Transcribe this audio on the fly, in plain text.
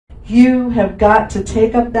You have got to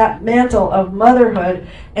take up that mantle of motherhood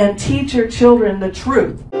and teach your children the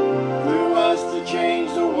truth. Through us to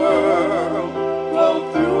change the world. Flow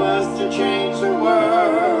through us to change the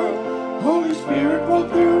world. Holy Spirit, flow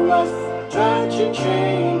through us, touch and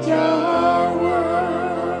change our world.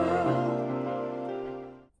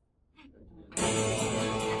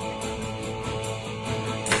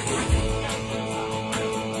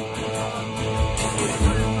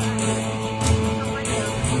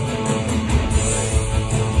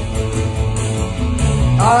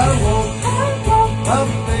 I walk by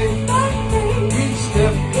faith, each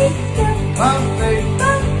step by faith,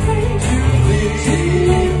 to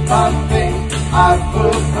live by faith. I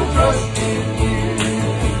put my trust in you.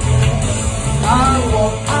 I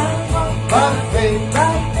walk by faith,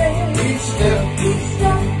 each step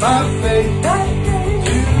by faith,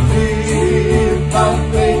 to live by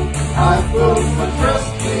faith. I put my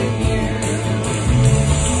trust in you.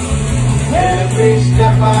 Every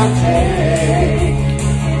step I take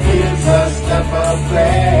is a step of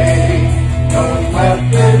faith. No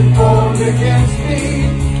weapon formed against me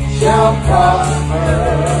shall prosper.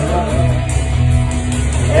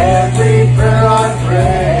 Every prayer I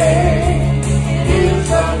pray is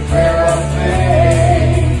a prayer of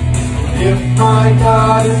faith. If my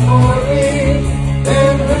God is for me,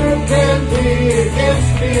 then who can be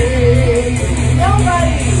against me?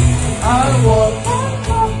 Nobody. I walk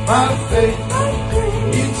by faith,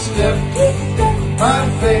 each step by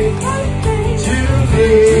faith, to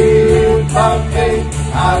live by faith.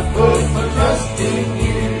 I put my trust in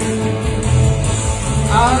you.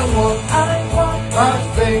 I walk by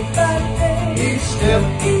faith, each step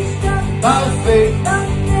by faith,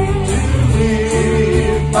 to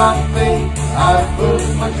live by faith. I put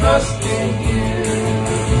my trust in you.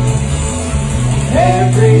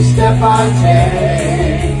 Every step I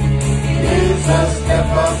take is a step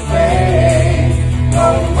of faith. No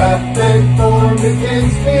weapon formed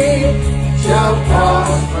against me shall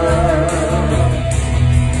prosper.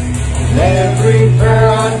 Every prayer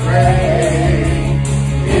I pray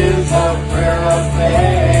is a prayer of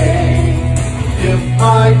faith. If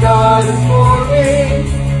my God is for me,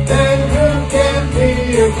 then who can be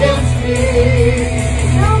against me?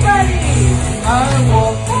 Nobody. I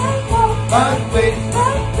walk by faith,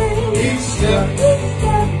 each step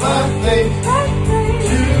by faith,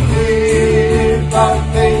 to live by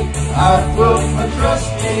faith. I put my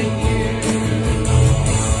trust in you.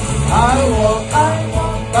 I walk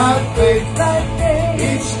by faith,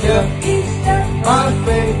 each step by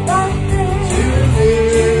faith, to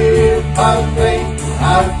live by faith. I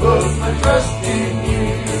put my trust in you.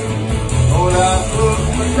 Lord, I put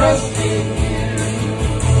my trust in you.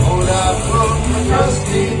 Lord, I put my trust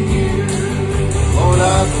in you. Lord, I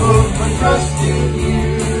put my trust in you.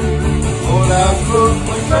 Lord, I put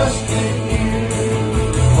my trust in you.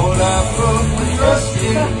 Lord, I put my trust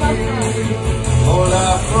in you. Lord, I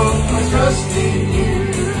put my trust in you.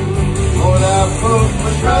 Lord, I put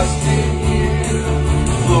my trust in you.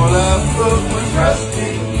 Lord, I put my trust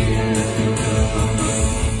in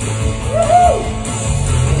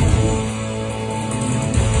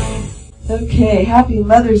you. Okay, happy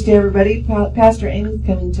Mother's Day, everybody. Pastor Amy's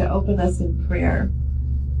coming to open us in prayer.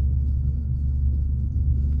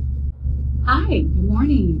 Hi, good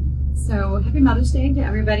morning. So happy Mother's Day to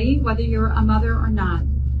everybody, whether you're a mother or not.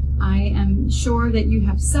 I am sure that you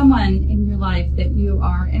have someone in your life that you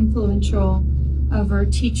are influential over.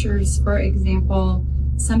 Teachers, for example.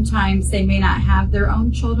 Sometimes they may not have their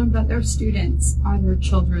own children, but their students are their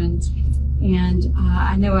children. And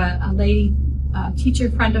I know a lady, a teacher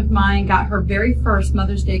friend of mine, got her very first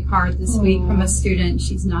Mother's Day card this week from a student.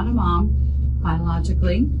 She's not a mom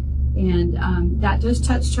biologically. And that just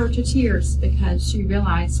touched her to tears because she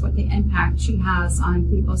realized what the impact she has on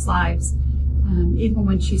people's lives, even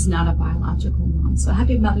when she's not a biological mom. So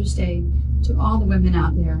happy Mother's Day to all the women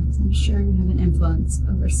out there. I'm sure you have an influence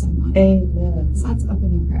over someone. Amen. So let's open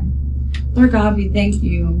in prayer. Lord God, we thank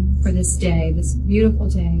you for this day, this beautiful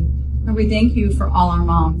day. Lord, we thank you for all our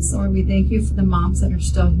moms. Lord, we thank you for the moms that are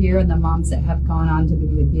still here and the moms that have gone on to be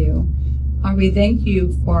with you. Lord, we thank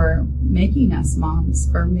you for making us moms,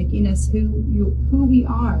 for making us who we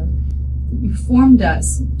are. You formed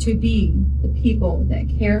us to be the people that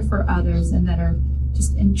care for others and that are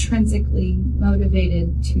just intrinsically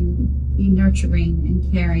motivated to be nurturing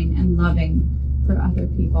and caring and loving for other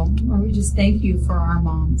people. Lord, we just thank you for our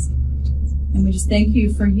moms. And we just thank you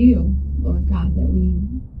for you, Lord God, that we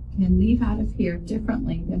can leave out of here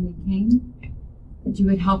differently than we came. That you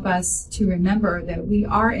would help us to remember that we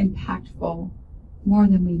are impactful more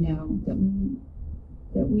than we know,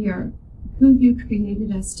 that we are who you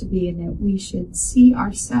created us to be, and that we should see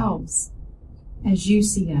ourselves as you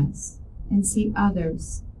see us and see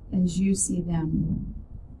others as you see them.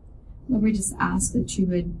 Lord, we just ask that you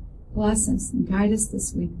would bless us and guide us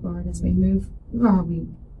this week, Lord, as we move through our week.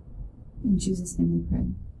 In Jesus' name we pray.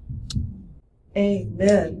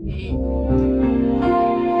 Amen.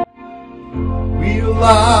 We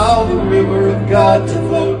allow the river of God to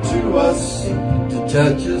flow to us, to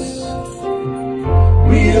touch us.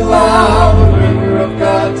 We allow the river of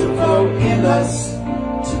God to flow in us,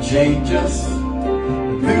 to change us.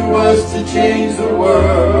 Through us to change the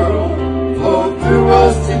world. Flow through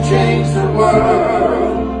us to change the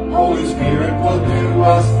world. Holy Spirit will do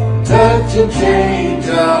us, touch and change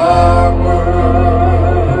our world.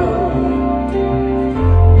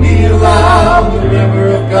 We allow the river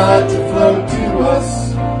of God to flow to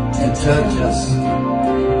us, to touch us.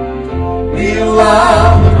 We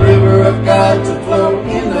allow the river of God to flow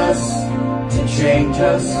in us, to change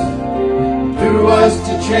us. Through us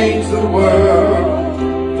to change the world.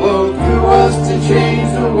 Flow through us to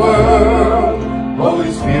change the world.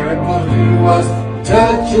 Holy Spirit will do us,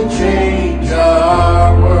 touch and change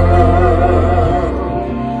our world.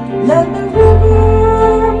 Let the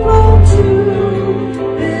river flow to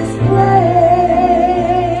this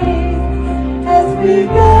place as we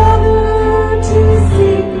gather to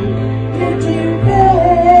seek your dear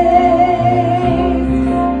face.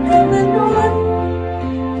 From the north,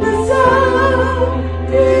 the south,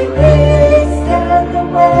 the east, and the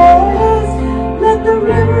west, let the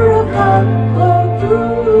river of God flow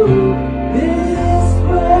through this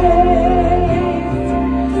place.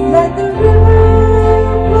 Let the river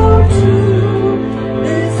flow to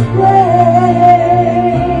this place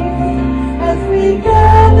as we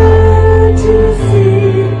gather to see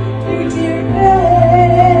your dear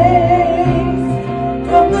face.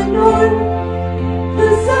 From the north, the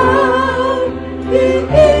south, the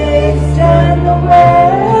east, and the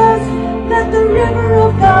west, let the river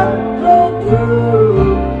of God flow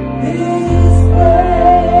through this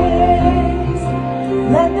place.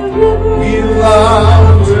 Let the river. We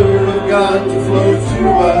allow the river of God to flow to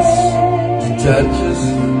us, to touch us.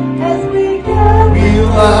 As we gather. We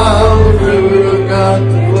allow the river of God to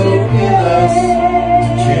flow in us, to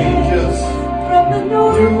change us. From the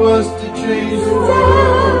north. Through us to change the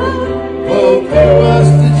world. Flow through us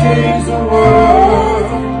to change the world.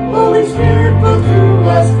 Holy Spirit flow through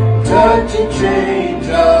us, touch and change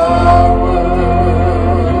our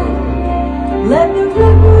world. Let the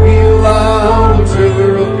river. We allow the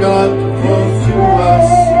river of God to flow through us,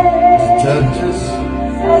 to touch us.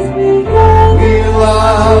 As we gather. We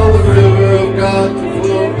allow the river of God to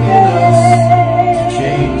flow in us, to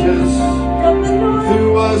change us. From the north.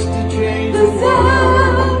 Through us to change The the world.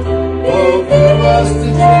 south. Flow through us to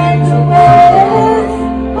change the world.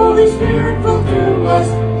 Holy Spirit flow through us,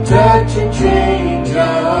 touch and change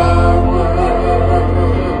our world.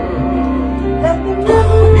 Let the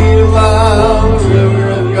river. We allow the river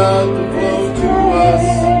of God to flow through us,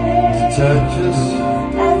 to touch us.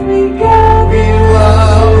 As we gather. We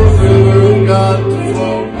allow the river of God to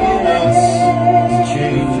flow in us, to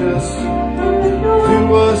change us. From the north.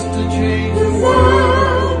 Through us to change the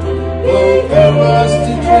world. The Flow through us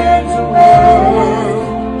to change the world.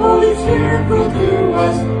 Holy Spirit flow through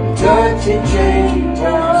us, touch and change.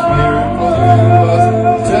 Holy Spirit flow through us,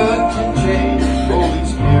 touch and change. Holy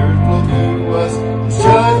Spirit flow through us,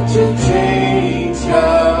 touch and change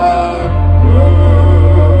our world.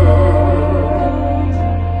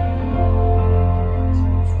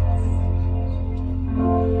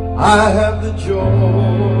 I have the joy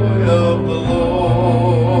of the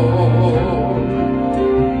Lord.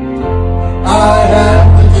 I have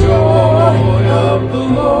the joy of the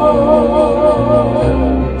Lord.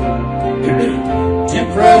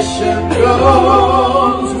 Depression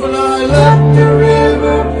goes when I let the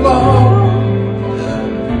river flow.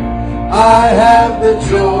 I have the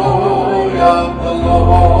joy of the Lord.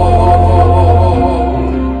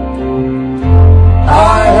 I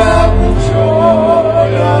have the joy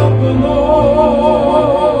of the Lord.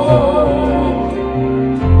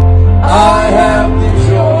 I have the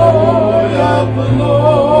joy of the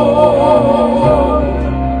Lord.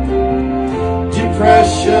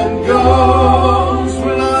 Depression goes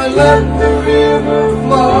when I let the river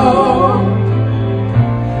flow.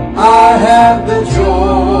 I have the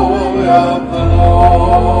joy of the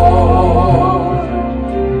Lord.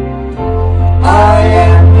 I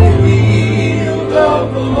am the healed of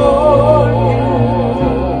the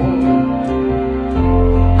Lord.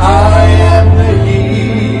 I am the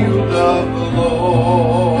healed of the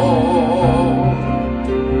Lord.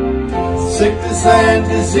 Sickness and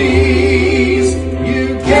disease, you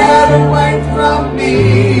get away.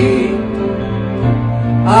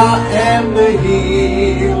 I am the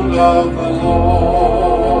healed of the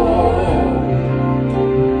Lord.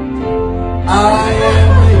 I am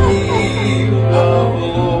the healed of the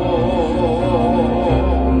Lord.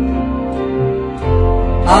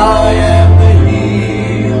 I am the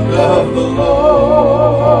healed of the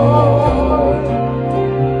Lord.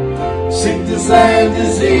 Sickness and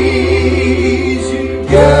disease, you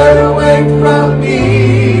get away from me.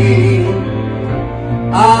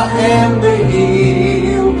 I am the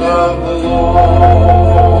healed of the Lord.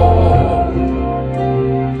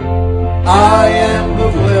 I am the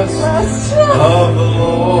blessed of the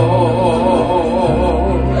Lord.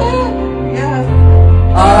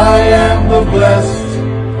 I am the blessed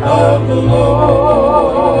of the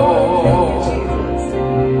Lord.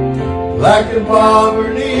 Lack and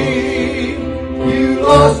poverty, you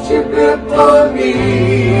lost your grip on me.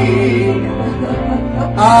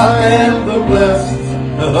 I am the blessed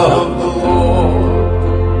of the Lord.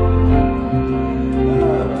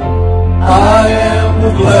 I am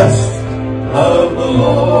the blessed of the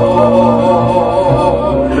Lord.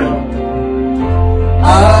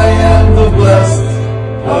 I am the blessed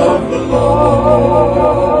of the Lord.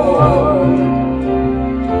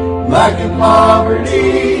 Lack and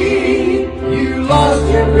poverty, you lost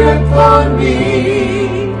your grip on me.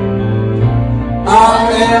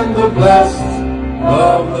 I am the blessed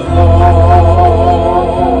of the Lord.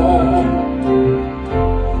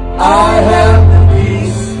 I have the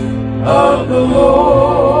peace of the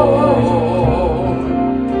Lord.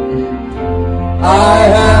 I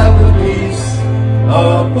have the peace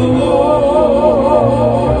of the Lord.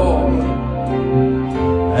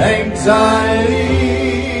 Anxiety,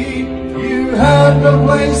 you have no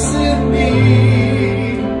place in me.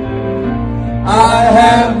 I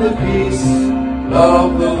have the peace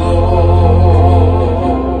of the Lord.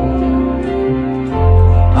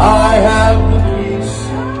 I have the peace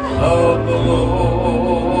of the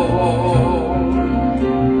Lord.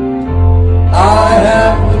 I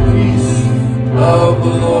have the peace of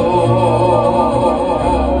the Lord.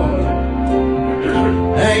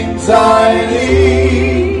 Anxiety,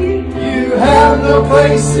 you have no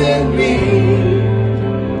place in me.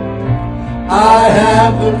 I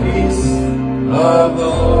have the peace of the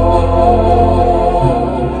Lord.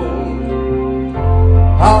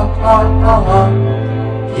 Ha ha ha ha.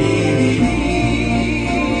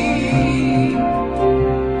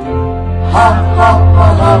 Ha ha ha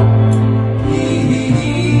ha.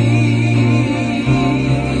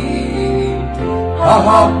 Ha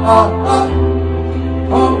ha ha ha.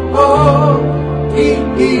 Oh oh.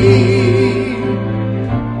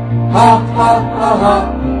 Ha ha ha ha.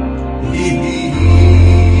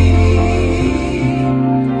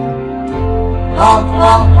 Ha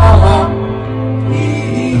ha ha ha.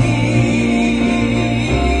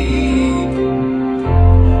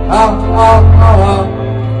 Ha ha ha ha.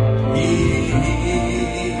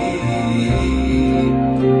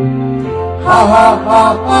 Ha ha ha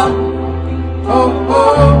ha. Oh oh.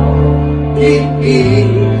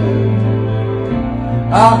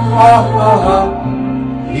 Ha ha ha ha.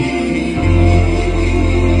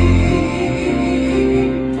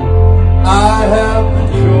 I have the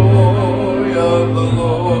joy of the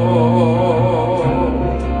Lord.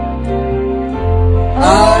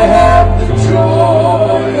 I have the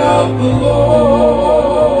joy of the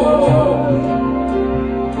Lord.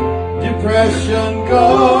 Depression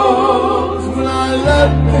goes when I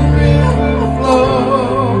let the river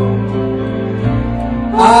flow.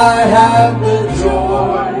 I have the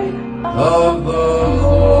joy of the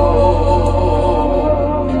Lord.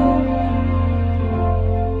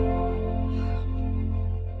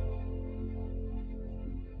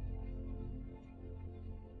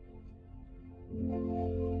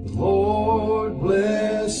 Lord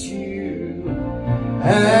bless you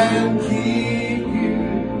and keep you.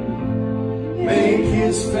 Make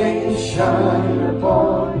His face shine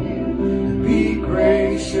upon you and be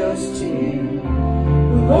gracious to you.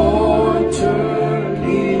 The Lord turn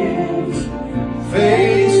His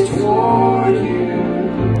face toward you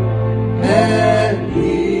and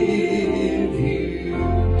give you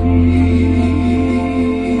peace.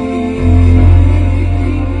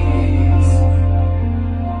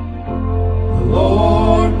 The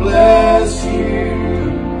Lord bless you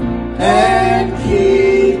and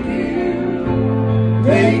keep you.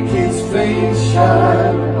 Make His face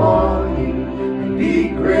shine upon you and be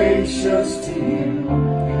gracious to you.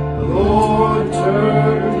 The Lord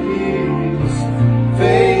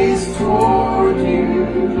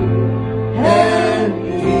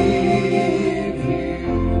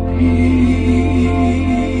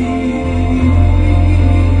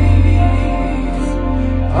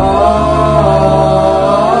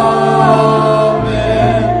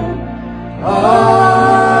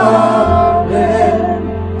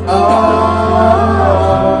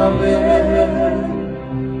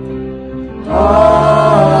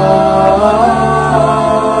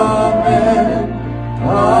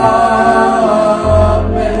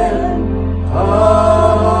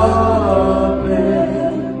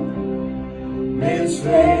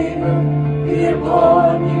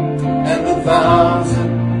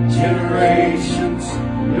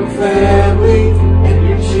family and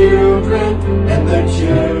your children and their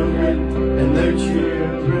children and their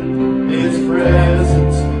children. May His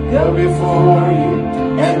presence go before you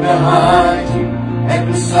and behind you and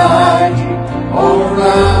beside you, all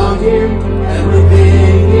around you and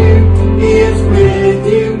within you. He is with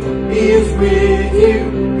you. He is with you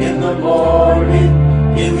in the morning,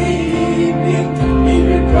 in the evening, in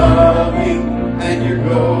your coming and your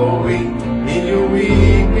going, in your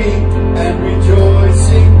weeping and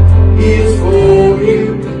rejoicing. He is for you.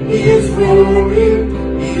 He is for you.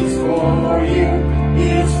 He is for you. He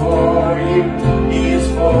is for you. He is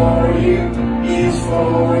for you. He is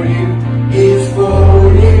for you. He is for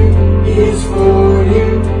you. He is for you.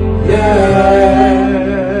 Yeah.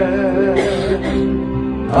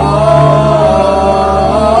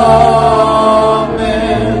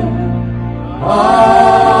 Amen. Amen.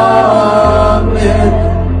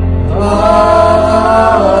 Amen.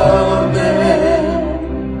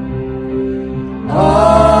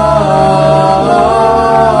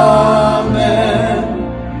 Amen.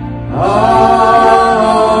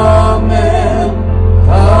 Amen.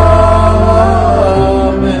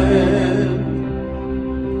 Amen.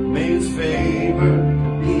 May His favor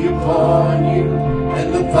be upon you and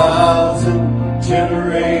 1,000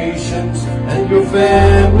 generations, and your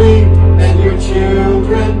family and your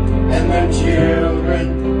children and their children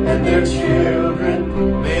and their children.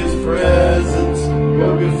 May His presence go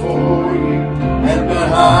before you and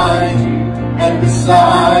behind you and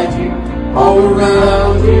beside you, all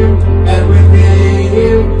around you and within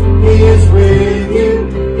you. He is with you.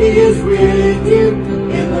 He is with you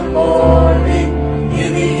in the morning, in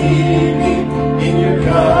the evening, in your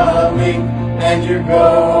coming and your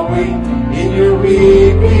going, in your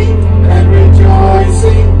weeping and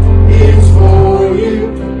rejoicing. He is for you.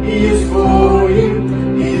 He is for you.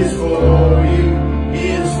 He is for you. He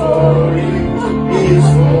is for you. He is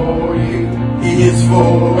for you. He is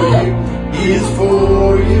for you. He is for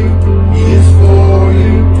you. He is for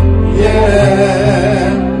you. Yeah.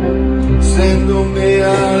 Sendo me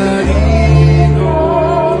alarino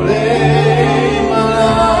le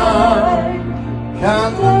malai,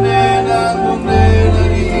 canto nena nena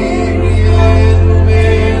rieno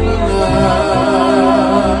mena na,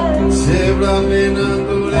 sebra mena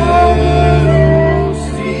dolero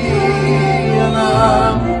stiana,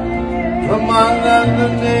 ramanda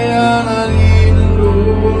ne alarino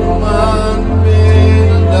man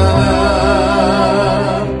mena na,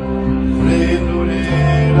 prendo le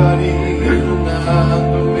alarino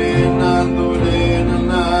nando menando le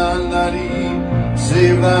nanandari,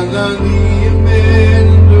 sebra la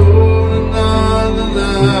mendo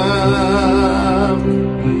nananda,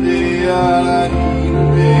 de alarino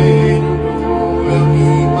mendo mi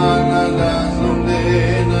manalando de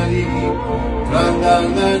nari,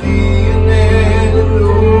 randandari mendo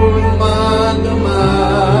mandama,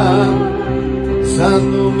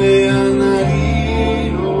 sando me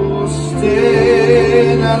anarino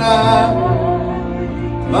stenara,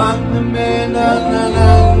 mandame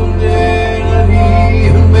nananande nari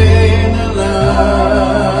menala,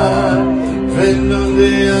 prendo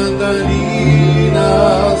de andarina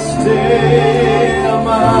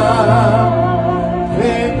stema,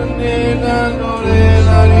 prendo de nanore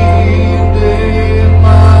narinde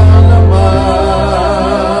manama,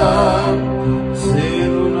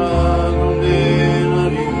 seluna nonde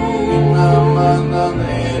narina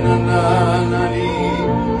manane nananari,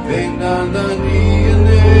 prenda nani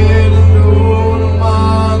nendo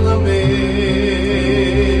maname,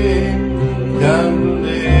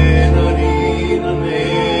 dande narina ne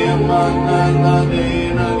manana ne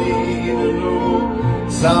narina no,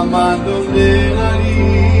 samando ne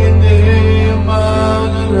narina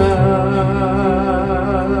manana.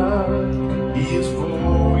 He is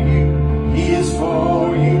for you. He is for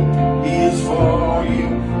you. He is for you.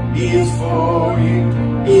 He is for you.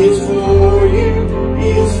 He is for you. He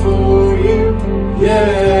is for you.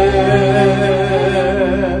 Yeah.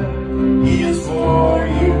 He is for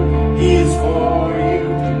you. He is for you.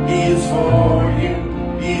 He is for you.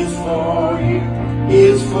 He is for you. He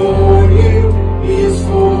is for you. He is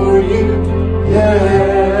for you. Yeah.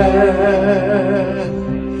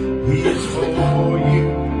 He is for you.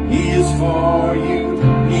 He is for you.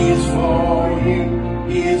 He is for you.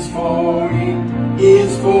 He is for you. He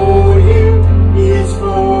is for you. He is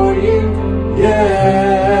for you.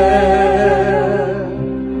 Yeah.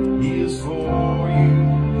 He is for you.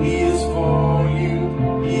 He is for you.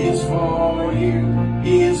 He is for you.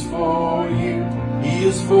 He is for you. He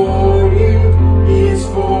is for you. He is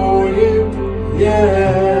for you. Yeah.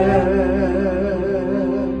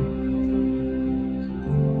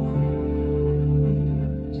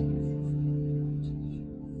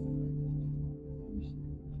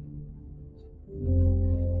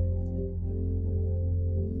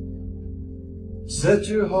 Set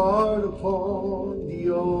your heart upon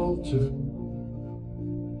the altar.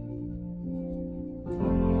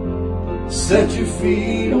 Set your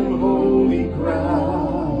feet on holy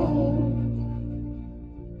ground.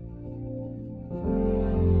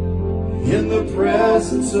 In the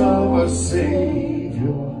presence of our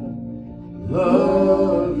Savior,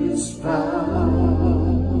 love is found.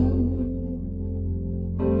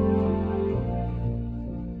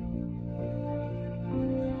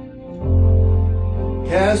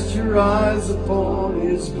 Cast your eyes upon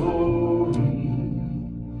His glory.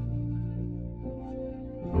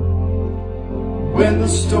 When the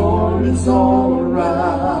storm is all around,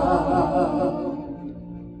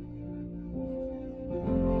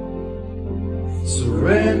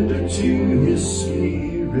 surrender to His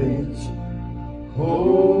Spirit,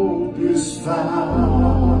 hope is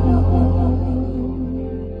found.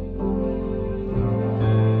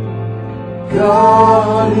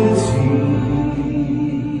 God is here.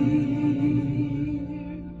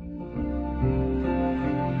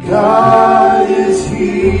 God is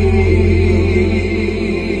here.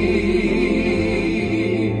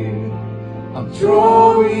 I'm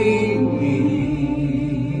drawing near.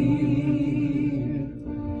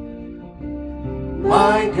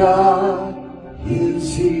 My God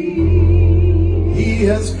is here. He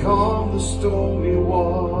has calmed the stormy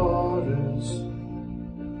waters.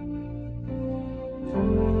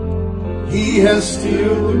 He has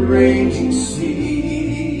stilled the raging seas.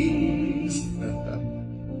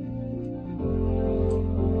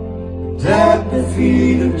 At the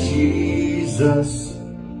feet of Jesus,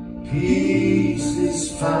 peace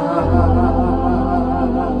is found.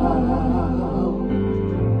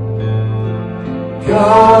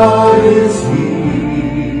 God is here.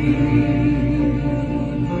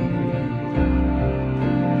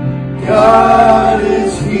 God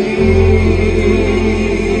is here.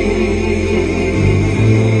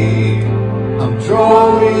 I'm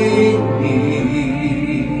drawing near.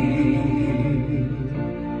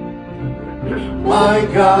 My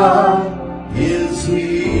God is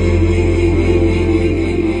here.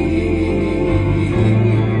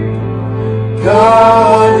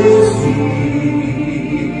 God is here.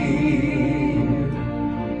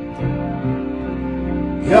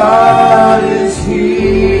 God is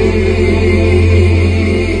here.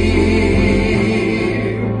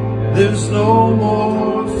 There's no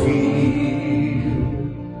more fear.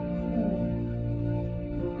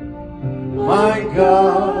 My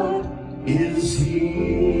God is here.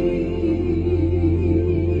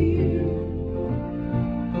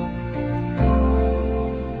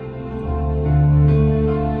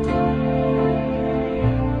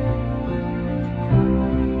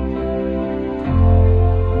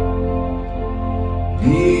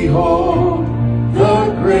 Behold the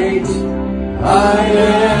great I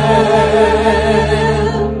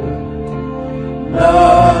am.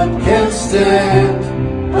 None can stand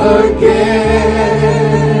against.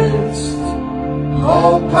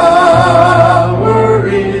 All power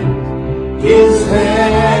in His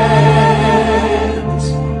hands.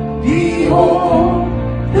 Behold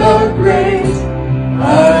the great I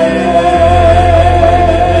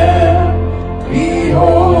am.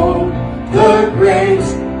 Behold the great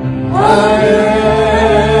I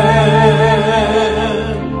am.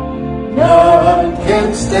 None can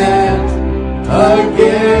stand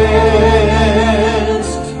against.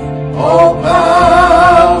 All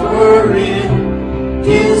power in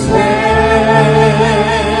His hands.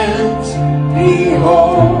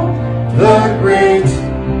 Behold the great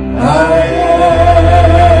I am.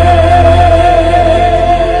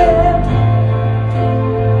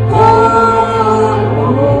 Oh,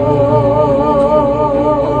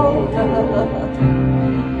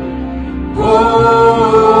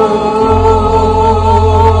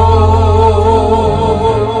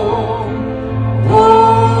 oh,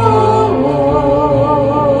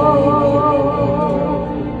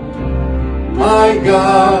 my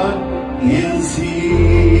God is here.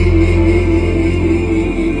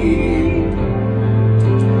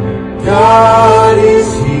 God is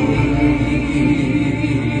here.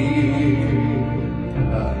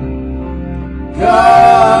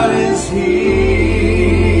 God is here.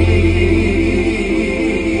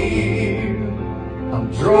 I'm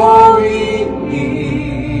drawing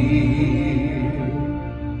near.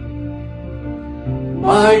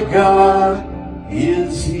 My God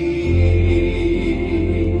is here.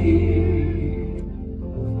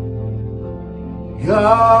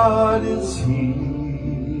 God is here.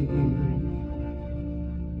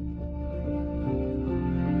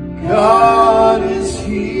 God is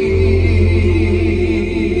here.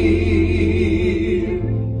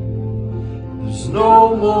 There's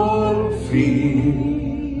no more fear.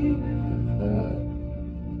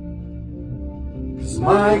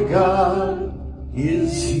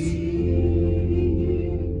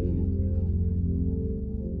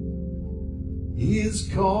 has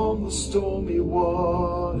calmed the stormy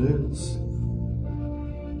waters.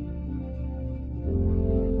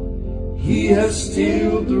 He has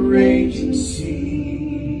stilled the raging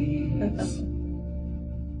seas.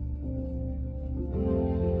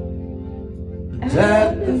 And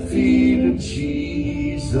at the feet of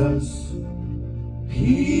Jesus,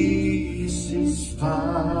 peace is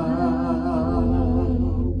found.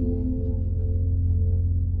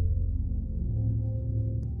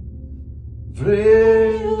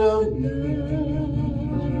 Friend of mine,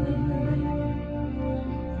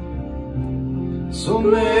 so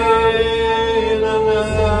many nights,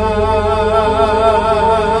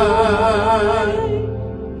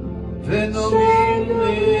 friend of mine,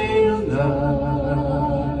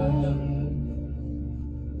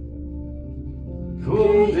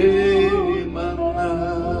 Kode manai,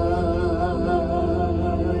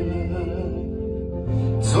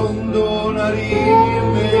 sondo narime.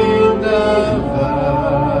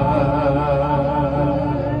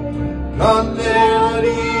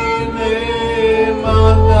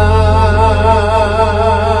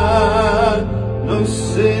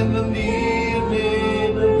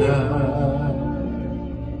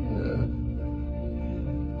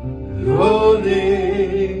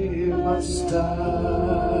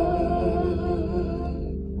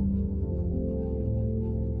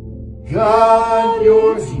 God,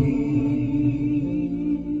 you're here.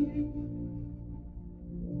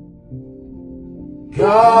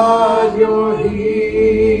 God, you're here.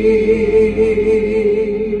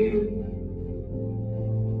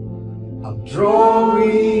 I'm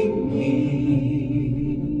drawing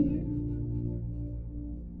near.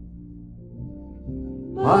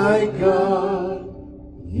 My God,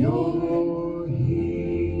 you're here.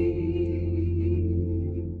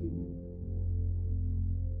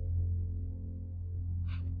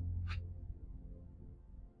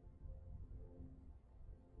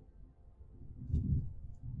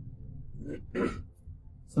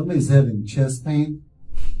 Somebody's having chest pain.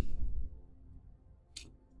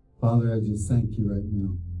 Father, I just thank you right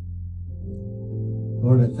now.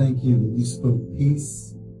 Lord, I thank you that you spoke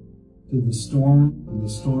peace to the storm and the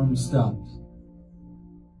storm stopped.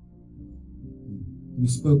 You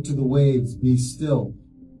spoke to the waves, be still.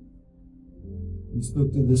 You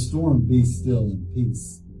spoke to the storm, be still in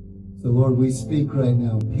peace. So Lord, we speak right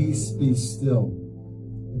now, peace, be still.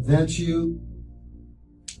 If that's you,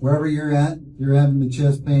 wherever you're at, if you're having the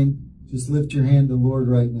chest pain, just lift your hand to the Lord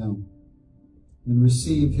right now and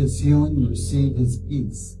receive his healing and receive his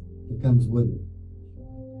peace that comes with it.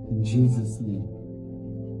 In Jesus' name.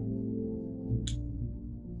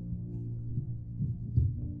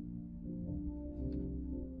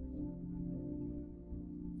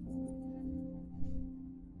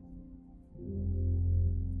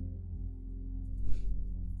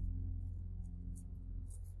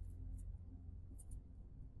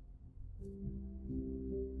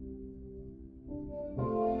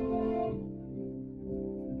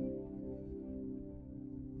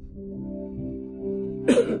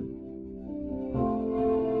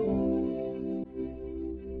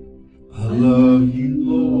 I love you,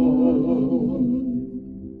 Lord,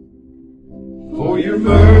 for your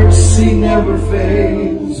mercy never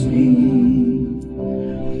fails me.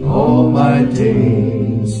 All my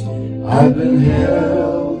days I've been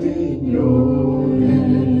held in your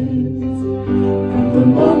hands. From the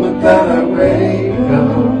moment that I wake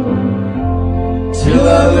up till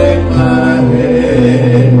I lay my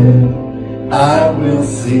head, I will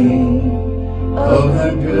sing of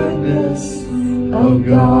the goodness of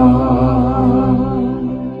God.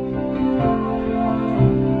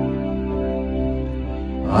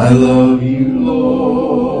 I love you,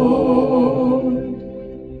 Lord,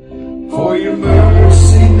 for your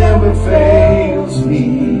mercy never fails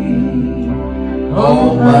me.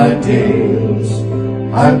 All my days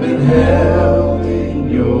I've been held in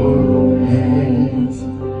your hands.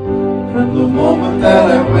 From the moment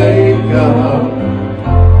that I wake up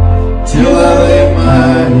till I lay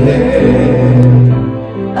my head,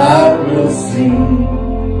 I will sing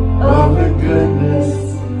of the goodness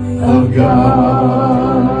of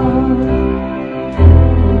God.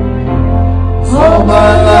 All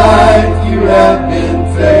my life you have been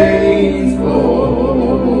faithful.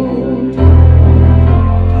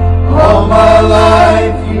 All my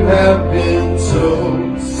life you have been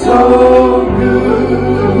so, so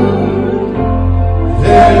good. With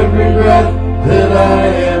every breath that I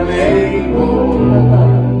am able,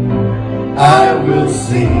 I will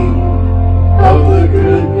sing of the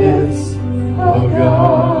goodness of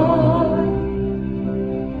God.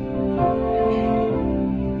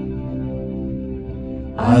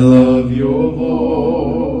 I love your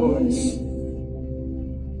voice.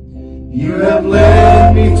 You have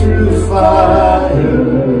led me through the fire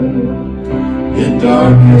in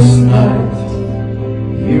darkest night.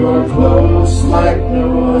 You are close like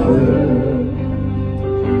no other.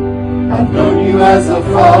 I've known you as a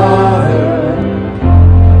father.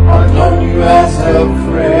 I've known you as a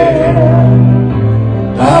friend.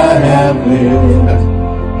 I have lived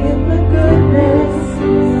in the goodness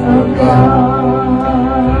of God.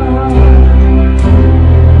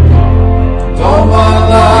 All my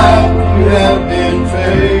life you have been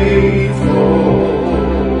faithful.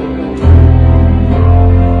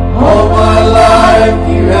 All my life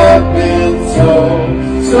you have been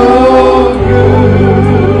so good.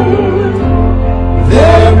 With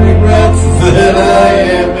every breath that I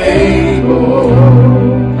am able,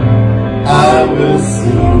 I will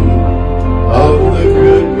sing of the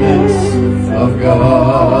goodness of God.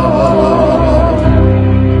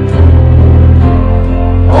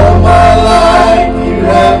 All my life you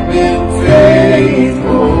have been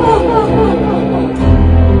faithful.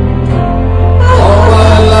 All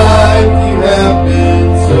my life you have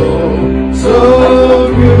been so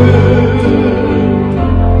good.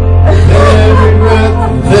 Every breath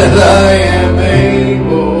that I am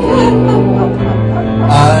able,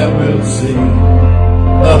 I will sing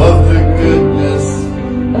of the goodness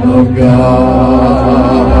of God.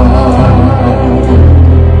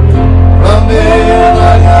 From Elohim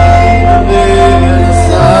and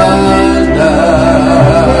Sinai,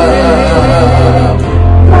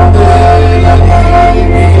 from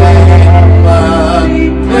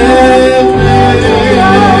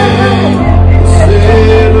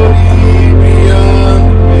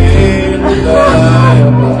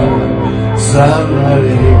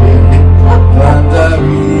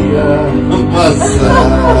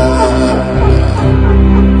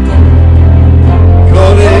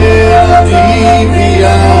Elohim and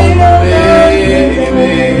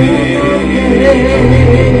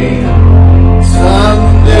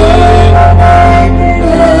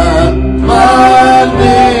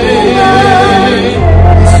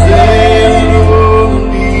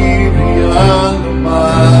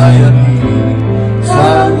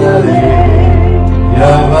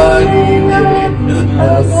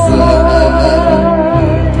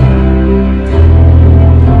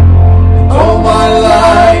all my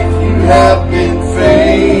life you have been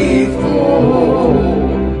faithful.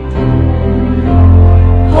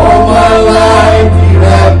 All my life you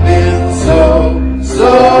have been so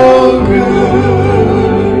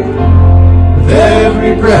good. With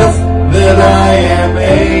every breath that I am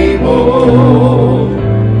able,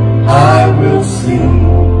 I will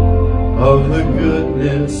sing of the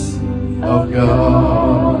goodness of God.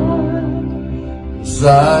 Yes,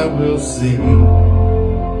 I will sing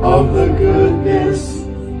of the goodness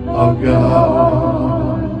of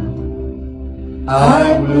God.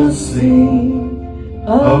 I will sing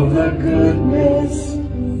of the goodness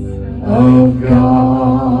of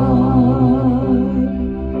God.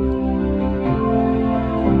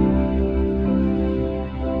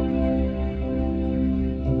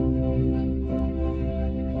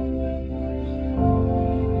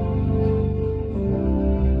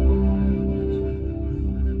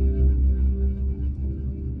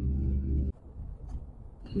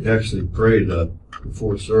 We actually prayed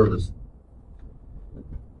before service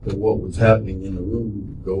that what was happening in the room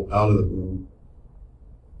would go out of the room.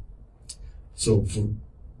 So for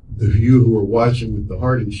you who are watching with the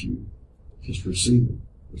heart issue, just receive it.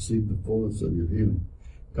 Receive the fullness of your healing.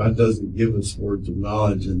 God doesn't give us words of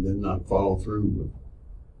knowledge and then not follow through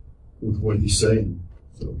with what he's saying.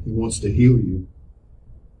 So he wants to heal you,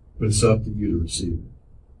 but it's up to you to receive it.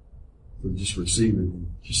 So just receive it.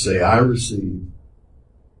 Just say, I receive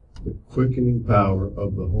the quickening power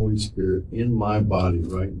of the Holy Spirit in my body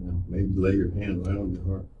right now. Maybe lay your hand right on your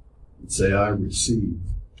heart and say, I receive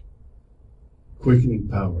quickening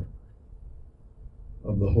power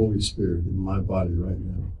of the Holy Spirit in my body right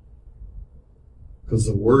now. Because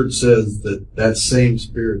the Word says that that same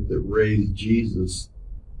Spirit that raised Jesus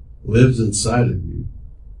lives inside of you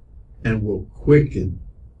and will quicken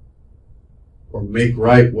or make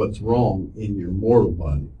right what's wrong in your mortal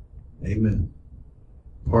body. Amen.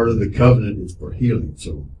 Part of the covenant is for healing,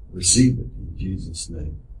 so receive it in Jesus'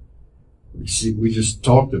 name. We just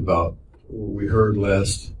talked about what we heard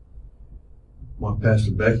last, my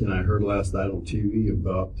Pastor Becky and I heard last night on TV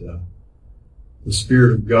about the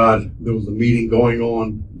Spirit of God. There was a meeting going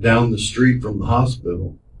on down the street from the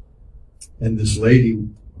hospital, and this lady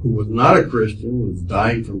who was not a Christian was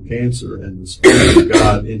dying from cancer, and the Spirit of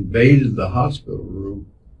God invaded the hospital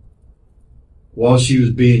room while she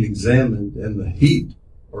was being examined, and the heat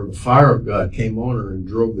or the fire of God came on her and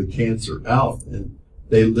drove the cancer out. And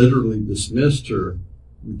they literally dismissed her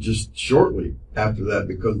just shortly after that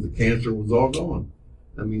because the cancer was all gone.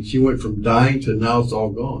 I mean, she went from dying to now it's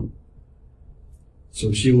all gone.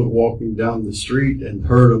 So she went walking down the street and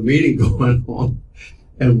heard a meeting going on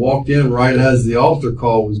and walked in right as the altar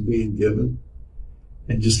call was being given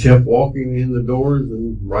and just kept walking in the doors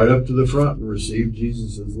and right up to the front and received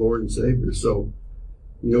Jesus as Lord and Savior. So,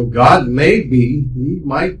 you know, God he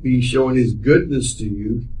might be showing his goodness to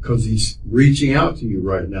you because he's reaching out to you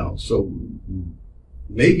right now. So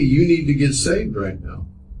maybe you need to get saved right now.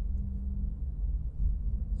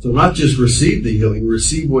 So not just receive the healing,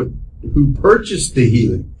 receive who purchased the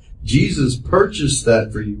healing. Jesus purchased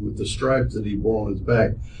that for you with the stripes that he bore on his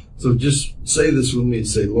back. So just say this with me and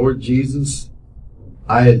say, Lord Jesus,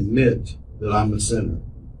 I admit that I'm a sinner.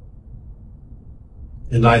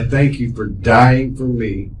 And I thank you for dying for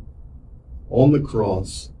me on the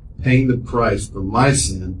cross, paying the price for my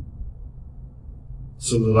sin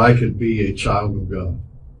so that I could be a child of God.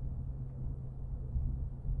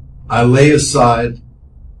 I lay aside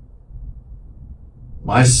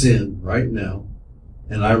my sin right now,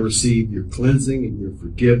 and I receive your cleansing and your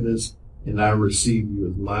forgiveness, and I receive you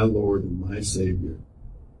as my Lord and my Savior.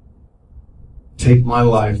 Take my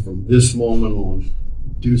life from this moment on.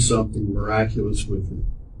 Do something miraculous with it.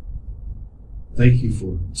 Thank you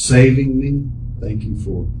for saving me. Thank you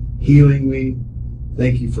for healing me.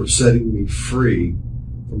 Thank you for setting me free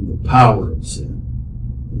from the power of sin.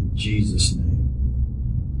 In Jesus'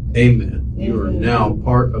 name. Amen. You are now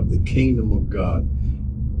part of the kingdom of God.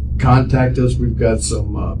 Contact us. We've got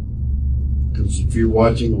some, because if you're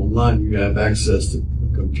watching online, you have access to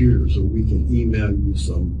a computer, so we can email you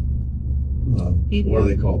some, what are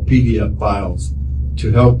they called, PDF files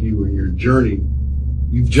to help you in your journey.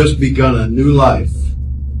 You've just begun a new life,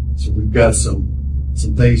 so we've got some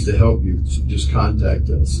things to help you, so just contact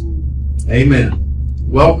us. Amen.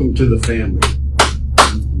 Welcome to the family.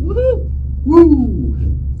 Woo! Woo!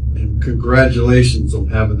 And congratulations on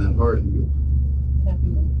having that heart healed.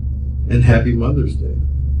 And happy Mother's Day.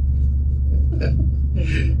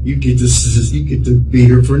 You get to be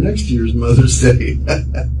here for next year's Mother's Day.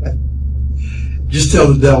 Just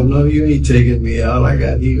tell the devil, no, you ain't taking me out. I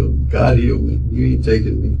got healed. God healed me. You ain't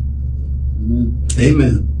taking me.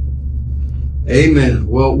 Amen. Amen.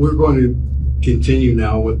 Well, we're going to continue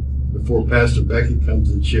now before Pastor Becky comes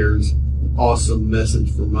and shares an awesome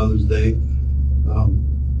message for Mother's Day.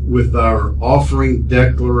 With our offering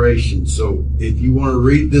declaration. So if you want to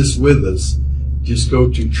read this with us, just go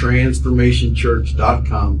to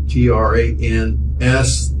Trans4mationchurch.com,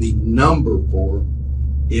 Trans, the number 4,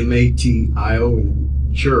 MATION,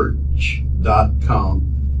 church.com.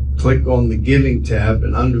 Click on the giving tab,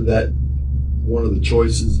 and under that, one of the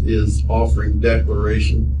choices is offering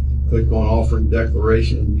declaration. Click on offering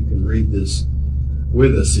declaration, and you can read this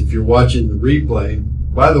with us. If you're watching the replay,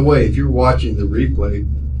 by the way, if you're watching the replay,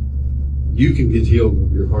 you can get healed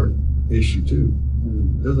of your heart issue too.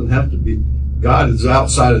 It doesn't have to be. God is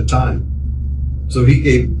outside of time. So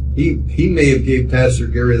he may have gave Pastor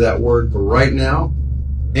Gary that word for right now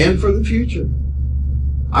and for the future.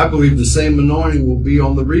 I believe the same anointing will be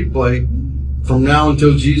on the replay from now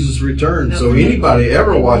until Jesus returns. So anybody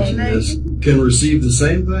ever watching this can receive the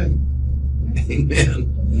same thing.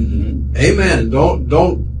 Amen. Amen. Don't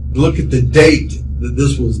look at the date that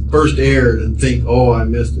this was first aired and think, oh, I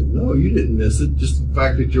missed it. No, you didn't miss it. Just the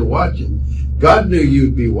fact that you're watching. God knew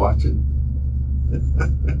you'd be watching.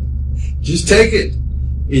 Just take it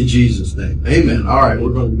in Jesus' name. Amen. All right,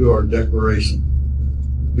 we're going to do our declaration.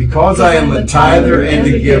 Because I am a tither and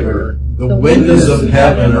a giver, the windows of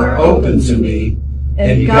heaven are open to me,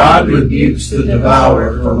 and God rebukes the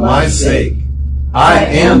devourer for my sake. I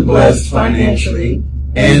am blessed financially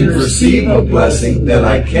and receive a blessing that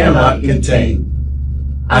I cannot contain.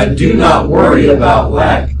 I do not worry about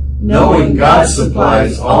lack, knowing God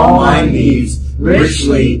supplies all my needs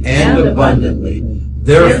richly and abundantly.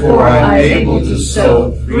 Therefore I am able to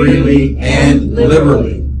sow freely and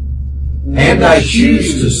liberally. And I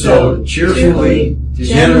choose to sow cheerfully,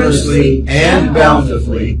 generously, and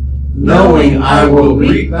bountifully, knowing I will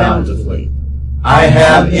reap bountifully. I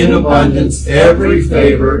have in abundance every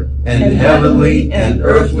favor and heavenly and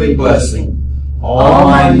earthly blessing. All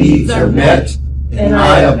my needs are met, and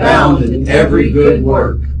I abound in every good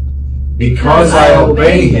work. Because I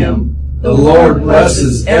obey Him, the Lord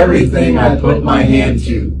blesses everything I put my hand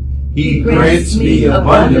to. He grants me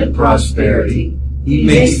abundant prosperity. He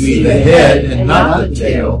makes me the head and not the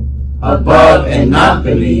tail, above and not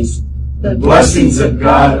beneath. The blessings of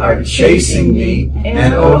God are chasing me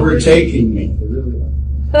and overtaking me.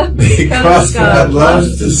 Because God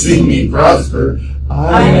loves to see me prosper,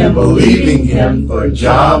 I am believing Him for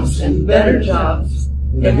jobs and better jobs,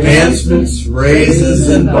 advancements, raises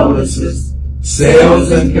and bonuses,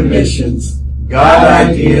 sales and commissions, God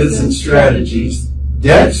ideas and strategies,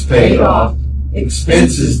 debts paid off,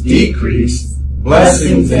 expenses decreased,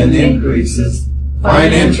 blessings and increases,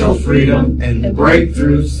 financial freedom and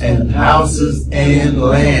breakthroughs and houses and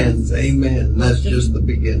lands. Amen. That's just the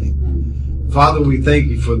beginning. Father, we thank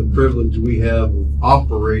you for the privilege we have of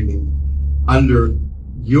operating under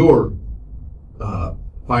your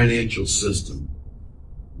financial system.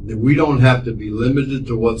 That we don't have to be limited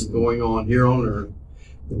to what's going on here on earth.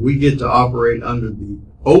 That we get to operate under the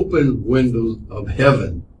open windows of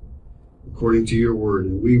heaven, according to your word.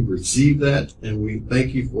 And we receive that, and we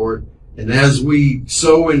thank you for it. And as we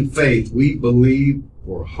sow in faith, we believe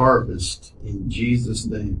for harvest in Jesus'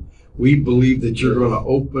 name. We believe that you're going to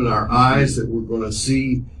open our eyes, that we're going to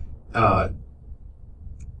see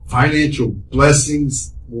financial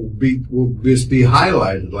blessings will just be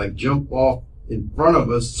highlighted, like jump off in front of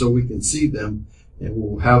us so we can see them, and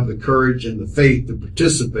we'll have the courage and the faith to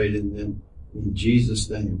participate in them in Jesus'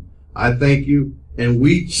 name. I thank you. And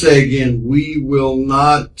we say again, we will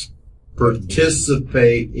not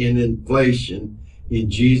participate in inflation in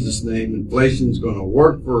Jesus' name. Inflation is going to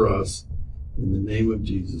work for us in the name of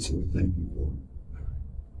Jesus. We thank you for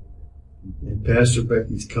it. And Pastor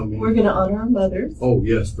Becky's coming. We're going to honor our mothers. Oh,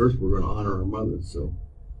 yes. First, we're going to honor our mothers. So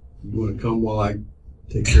you want to come while I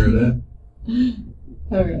take care of that?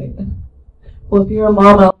 All right. Well, if you're a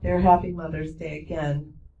mom out there, happy Mother's Day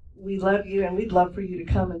again. We love you, and we'd love for you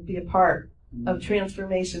to come and be a part of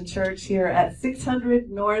Trans4mation Church here at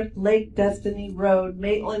 600 North Lake Destiny Road,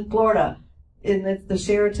 Maitland, Florida, in the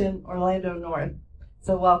Sheraton Orlando North.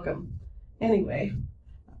 So welcome. Anyway,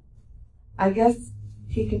 I guess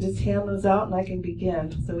he can just hand those out and I can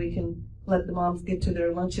begin so we can let the moms get to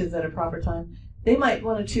their lunches at a proper time. They might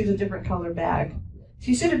want to choose a different color bag.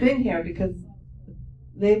 She should have been here because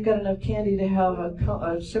they've got enough candy to have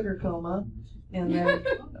a sugar coma. And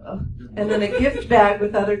then a gift bag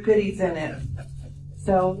with other goodies in it.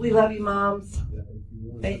 So we love you, moms.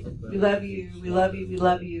 We love you. We love you. We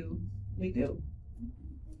love you. We do.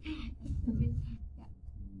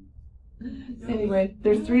 Anyway,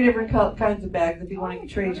 there's 3 different kinds of bags if you want to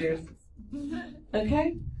trade yours.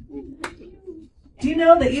 Okay? Do you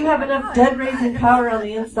know that you have enough dead-raising power on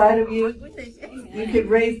the inside of you? You could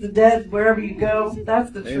raise the dead wherever you go.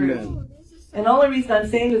 That's the truth. Amen. And the only reason I'm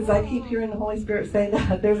saying it is I keep hearing the Holy Spirit say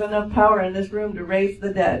that there's enough power in this room to raise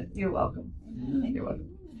the dead. You're welcome. You're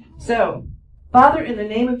welcome. So, Father, in the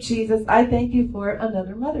name of Jesus, I thank you for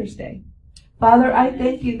another Mother's Day. Father, I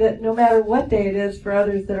thank you that no matter what day it is for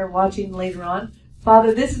others that are watching later on,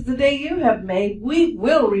 Father, this is the day you have made. We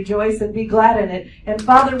will rejoice and be glad in it. And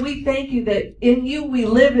Father, we thank you that in you we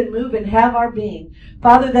live and move and have our being.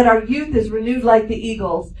 Father, that our youth is renewed like the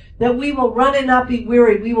eagles, that we will run and not be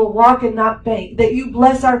weary, we will walk and not faint, that you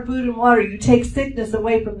bless our food and water, you take sickness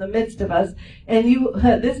away from the midst of us. And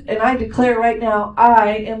and I declare right now, I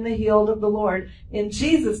am the healed of the Lord. In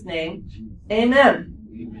Jesus' name, amen.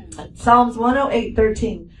 Psalms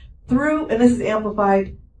 108:13. And this is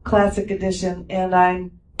Amplified Classic Edition, and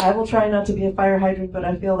I will try not to be a fire hydrant, but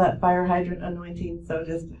I feel that fire hydrant anointing, so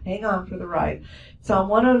just hang on for the ride. Psalm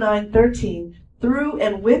 109:13. Through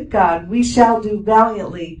and with God we shall do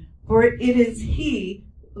valiantly, for it is He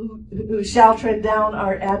who shall tread down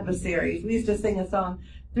our adversaries. We used to sing a song,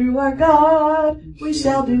 through our God we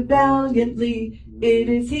shall do valiantly, it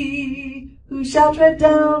is He who shall tread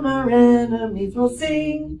down our enemies. We'll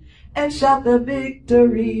sing and shout the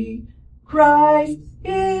victory, Christ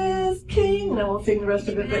is King. And I won't sing the rest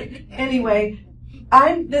of it, but anyway,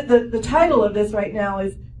 the title of this right now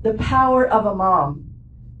is The Power of a Mom.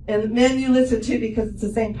 And men, you listen to because it's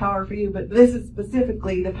the same power for you, but this is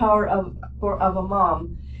specifically the power of a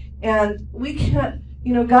mom. And we can't,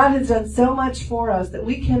 God has done so much for us that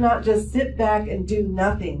we cannot just sit back and do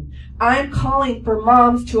nothing. I'm calling for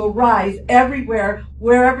moms to arise everywhere,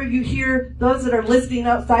 wherever you hear those that are listening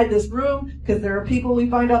outside this room, because there are people we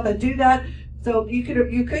find out that do that. So you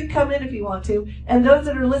could come in if you want to. And those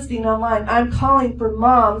that are listening online, I'm calling for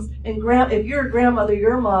moms and if you're a grandmother,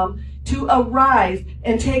 your mom, to arise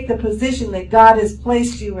and take the position that God has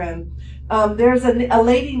placed you in. There's a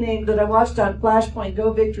lady named that I watched on Flashpoint,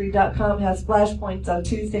 govictory.com has Flashpoints on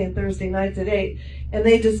Tuesday and Thursday nights at 8, and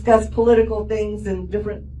they discuss political things and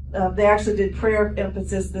different, they actually did prayer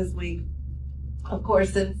emphasis this week. Of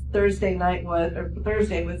course, since Thursday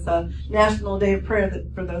was National Day of Prayer,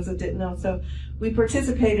 for those that didn't know. So we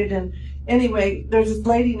participated in, anyway, there's this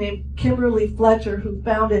lady named Kimberly Fletcher who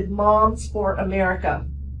founded Moms for America.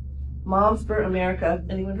 Moms for America.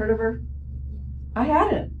 Anyone heard of her? I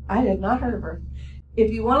hadn't. I had not heard of her.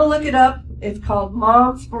 If you want to look it up, it's called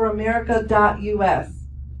momsforamerica.us.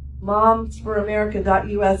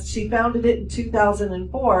 Momsforamerica.us. She founded it in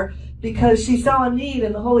 2004 because she saw a need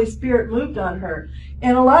and the Holy Spirit moved on her.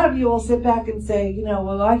 And a lot of you will sit back and say,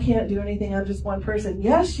 well, I can't do anything. I'm just one person.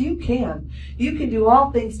 Yes, you can. You can do all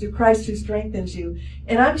things through Christ who strengthens you.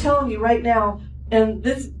 And I'm telling you right now, and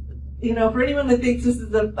this, for anyone that thinks this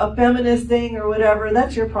is a feminist thing or whatever,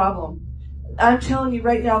 that's your problem. I'm telling you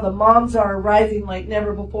right now, the moms are rising like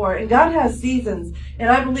never before. And God has seasons. And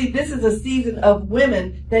I believe this is a season of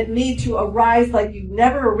women that need to arise like you've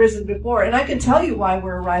never arisen before. And I can tell you why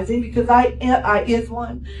we're arising, because I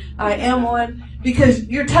am one. Because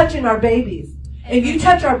you're touching our babies. If you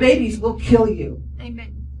touch our babies, we'll kill you.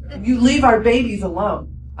 Amen. You leave our babies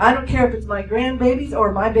alone. I don't care if it's my grandbabies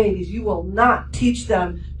or my babies. You will not teach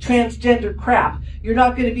them transgender crap. You're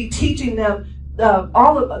not going to be teaching them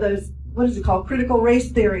all of those, what is it called, critical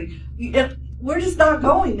race theory. We're just not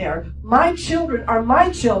going there. My children are my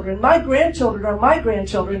children. My grandchildren are my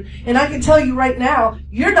grandchildren. And I can tell you right now,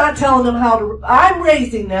 you're not telling them how to, I'm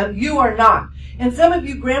raising them. You are not. And some of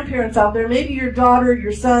you grandparents out there, maybe your daughter,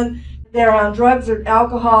 your son, they're on drugs or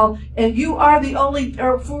alcohol, and you are the only,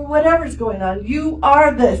 or for whatever's going on, you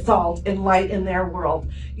are the salt and light in their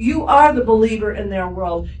world. You are the believer in their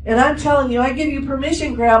world. And I'm telling you, I give you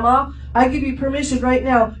permission, Grandma. I give you permission right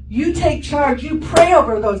now. You take charge. You pray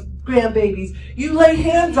over those grandbabies. You lay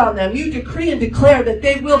hands on them. You decree and declare that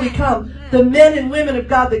they will become the men and women of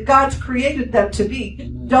God that God's created them to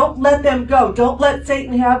be. Don't let them go. Don't let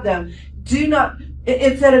Satan have them. Do not.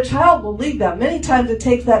 It's that a child will leave them. Many times it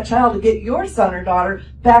takes that child to get your son or daughter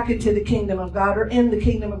back into the kingdom of God, or in the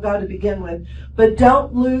kingdom of God to begin with. But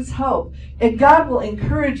don't lose hope. And God will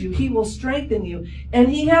encourage you. He will strengthen you. And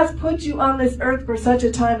He has put you on this earth for such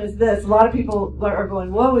a time as this. A lot of people are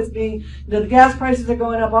going, woe is me. The gas prices are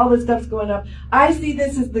going up. All this stuff's going up. I see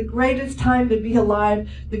this as the greatest time to be alive.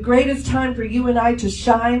 The greatest time for you and I to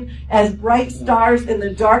shine as bright stars in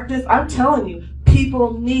the darkness. I'm telling you.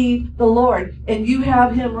 People need the Lord, and you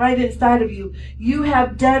have Him right inside of you. You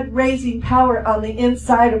have dead raising power on the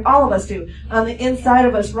inside of, all of us do, on the inside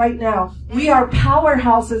of us right now. We are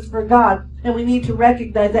powerhouses for God, and we need to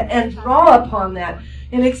recognize that and draw upon that.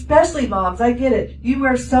 And especially moms, I get it. You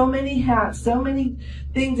wear so many hats, so many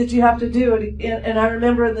things that you have to do. And I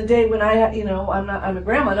remember in the day when I'm a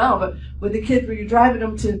grandma now, but with the kids where you're driving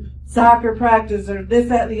them to soccer practice or this,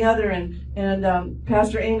 that, and the other, and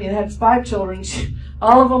Pastor Amy had 5 children.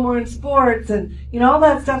 All of them were in sports, and all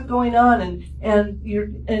that stuff going on, and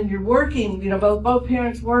you're working, both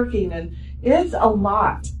parents working, and it's a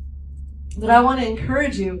lot. But I want to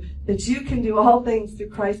encourage you that you can do all things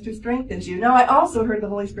through Christ who strengthens you. Now, I also heard the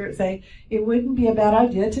Holy Spirit say it wouldn't be a bad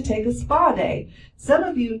idea to take a spa day. Some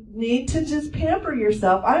of you need to just pamper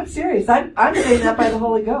yourself. I'm serious. I'm saying that by the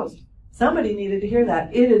Holy Ghost. Somebody needed to hear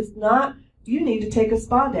that. It is not, you need to take a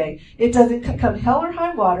spa day. It doesn't come hell or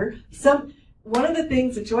high water. One of the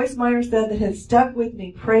things that Joyce Meyer said that has stuck with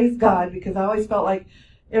me, praise God, because I always felt like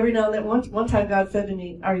every now and then, one time God said to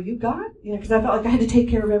me, are you God? Because I felt like I had to take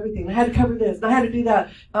care of everything. I had to cover this, and I had to do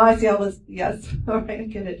that. Oh, I see all this. Yes. All right, I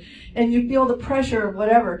get it. And you feel the pressure of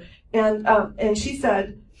whatever. And she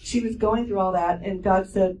said she was going through all that, and God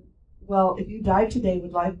said, well, if you died today,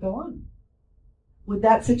 would life go on? Would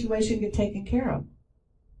that situation get taken care of?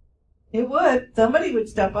 It would. Somebody would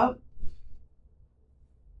step up.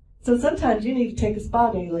 So sometimes you need to take a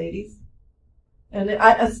spa day, ladies. And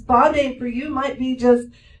a spa day for you might be just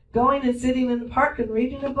going and sitting in the park and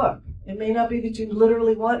reading a book. It may not be that you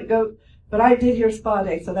literally want to go, but I did hear spa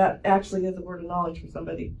day, so that actually is a word of knowledge for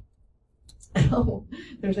somebody. Oh,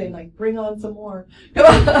 they're saying, like, bring on some more.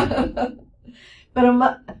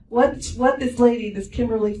 But what this lady, this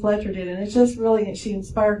Kimberly Fletcher did, and it's just really, she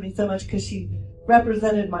inspired me so much because she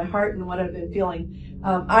represented my heart and what I've been feeling.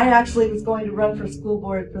 I actually was going to run for school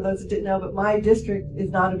board, for those that didn't know, but my district is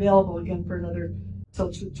not available again for another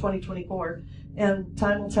till 2024. And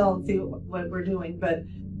time will tell and see what we're doing. But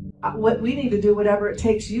what we need to do, whatever it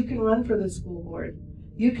takes, you can run for the school board.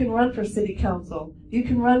 You can run for city council. You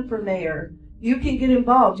can run for mayor. You can get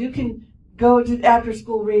involved. You can go to after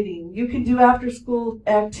school reading. You can do after school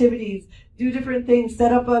activities, do different things,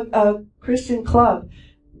 set up a Christian club.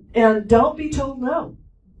 And don't be told no.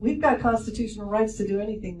 We've got constitutional rights to do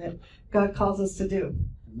anything that God calls us to do.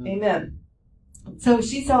 Amen. So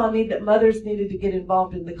she saw in me that mothers needed to get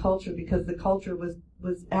involved in the culture because the culture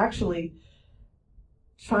was actually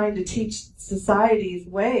trying to teach society's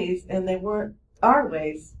ways, and they weren't our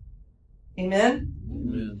ways. Amen?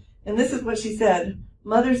 Amen. And this is what she said.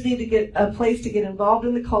 Mothers need to get a place to get involved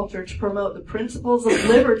in the culture to promote the principles of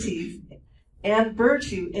liberties and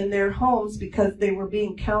virtue in their homes because they were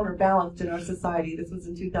being counterbalanced in our society. This was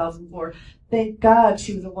in 2004. Thank God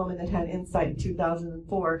she was a woman that had insight in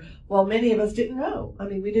 2004. Well, many of us didn't know. I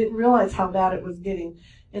mean, we didn't realize how bad it was getting.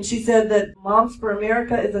 And she said that Moms for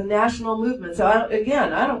America is a national movement. So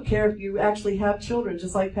I don't care if you actually have children,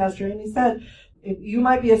 just like Pastor Amy said. If you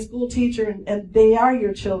might be a school teacher and they are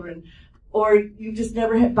your children, or you just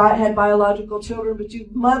never had biological children, but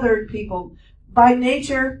you've mothered people. By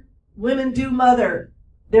nature, women do mother.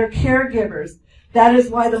 They're caregivers. That is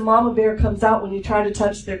why the mama bear comes out when you try to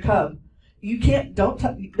touch their cub. You can't,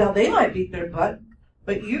 now they might beat their butt,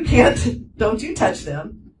 but you can't, don't you touch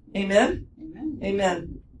them. Amen? Amen.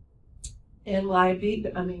 Amen. And why beat,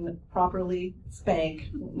 properly spank.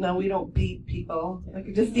 No, we don't beat people. I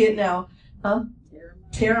can just see it now. Huh?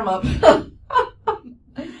 Tear them up.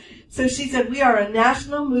 So she said, we are a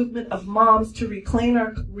national movement of moms to reclaim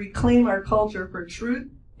our culture for truth,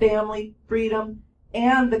 family, freedom,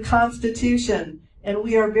 and the Constitution. And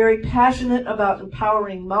we are very passionate about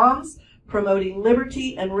empowering moms, promoting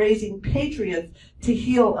liberty, and raising patriots to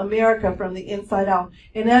heal America from the inside out.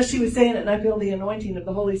 And as she was saying it, and I feel the anointing of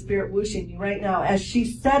the Holy Spirit whooshing me right now, as she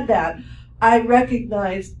said that, I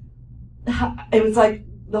recognized, it was like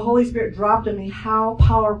the Holy Spirit dropped in me how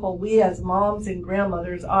powerful we as moms and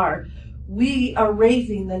grandmothers are. We are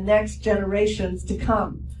raising the next generations to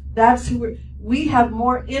come. That's who we have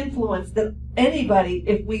more influence than anybody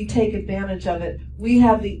if we take advantage of it. We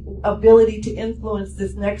have the ability to influence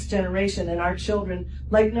this next generation and our children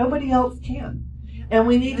like nobody else can. And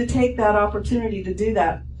we need to take that opportunity to do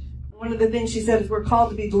that. One of the things she said is we're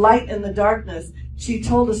called to be light in the darkness. She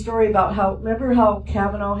told a story about remember how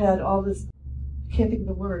Kavanaugh had all this, I can't think of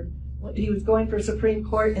the word, he was going for Supreme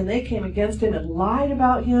Court and they came against him and lied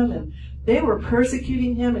about him and they were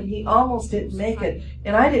persecuting him and he almost didn't make it.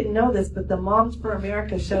 And I didn't know this, but the Moms for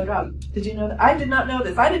America showed up. Did you know that? I did not know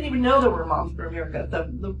this. I didn't even know there were Moms for America.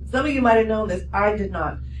 Some of you might have known this. I did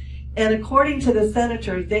not. And according to the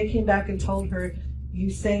senators, they came back and told her,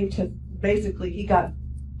 you saved him. Basically, he got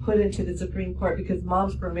put into the Supreme Court because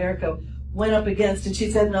Moms for America went up against, and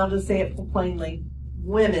she said, and I'll just say it plainly,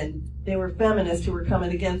 women. They were feminists who were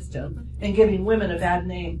coming against him and giving women a bad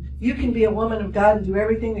name. You can be a woman of God and do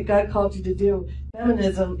everything that God called you to do.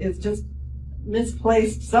 Feminism is just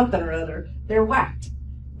misplaced something or other. They're whacked.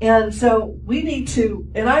 And so we need to,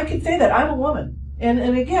 and I can say that, I'm a woman. And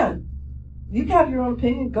again, you have your own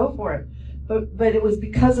opinion, go for it. But it was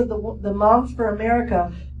because of the Moms for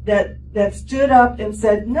America that stood up and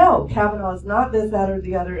said, no, Kavanaugh is not this, that, or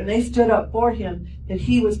the other. And they stood up for him, and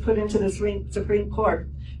he was put into the Supreme Court.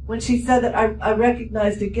 When she said that, I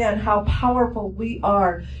recognized again how powerful we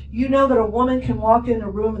are. You know that a woman can walk in a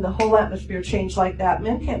room and the whole atmosphere change like that.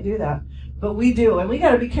 Men can't do that, but we do. And we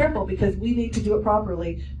got to be careful because we need to do it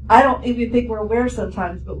properly. I don't even think we're aware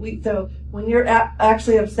sometimes, but so when you're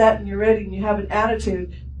actually upset and you're ready and you have an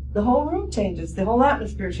attitude, the whole room changes. The whole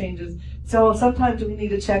atmosphere changes. So sometimes we need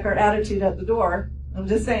to check our attitude at the door. I'm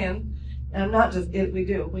just saying. And not just it, we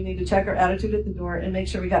do. We need to check our attitude at the door and make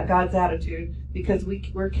sure we got God's attitude because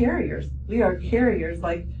we're carriers. We are carriers,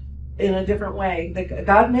 like in a different way.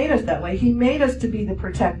 God made us that way. He made us to be the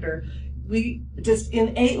protector. We just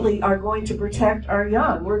innately are going to protect our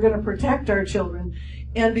young. We're going to protect our children.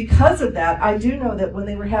 And because of that, I do know that when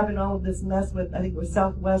they were having all of this mess with, I think it was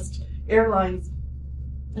Southwest Airlines,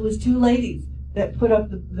 it was two ladies that put up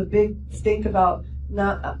the big stink about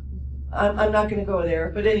not... I'm not going to go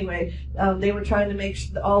there, but anyway, they were trying to make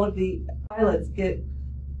all of the pilots get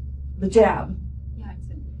the jab. Yeah,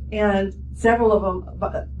 and several of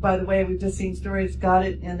them, by the way, we've just seen stories, got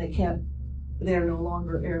it, and they're no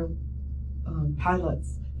longer air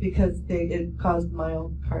pilots because it caused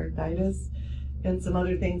myocarditis and some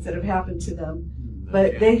other things that have happened to them.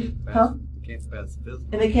 But they can't pass the physical.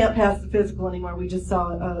 And they can't pass the physical anymore. We just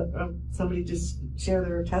saw somebody just share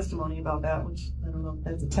their testimony about that, which I don't know if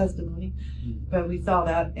that's a testimony, but we saw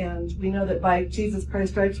that. And we know that by Jesus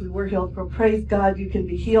Christ's stripes we were healed. For praise God, you can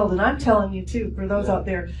be healed. And I'm telling you too, for those out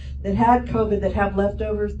there that had COVID, that have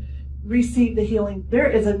leftovers, receive the healing. There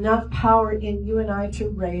is enough power in you and I to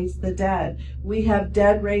raise the dead. We have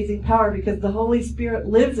dead raising power because the Holy Spirit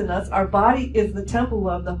lives in us. Our body is the temple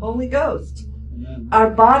of the Holy Ghost. Amen. Our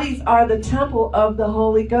bodies are the temple of the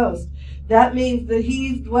Holy Ghost. That means that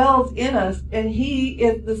He dwells in us, and He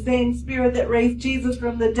is the same Spirit that raised Jesus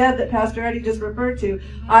from the dead that Pastor Eddie just referred to.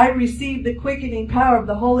 I receive the quickening power of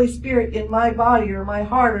the Holy Spirit in my body or my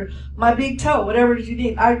heart or my big toe, whatever it is you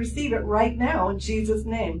need. I receive it right now in Jesus'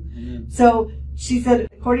 name. Amen. So she said,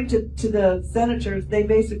 according to the senators, they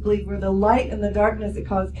basically were the light and the darkness that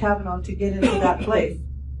caused Kavanaugh to get into that place.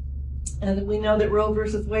 And we know that Roe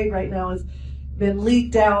versus Wade right now has been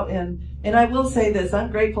leaked out. And I will say this, I'm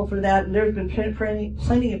grateful for that. And there's been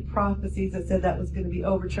plenty of prophecies that said that was going to be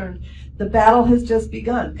overturned. The battle has just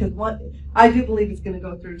begun, because I do believe it's going to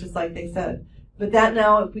go through just like they said. But that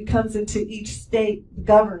now it comes into each state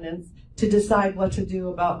governance to decide what to do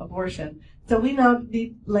about abortion. So we now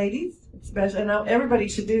need ladies, especially, I know everybody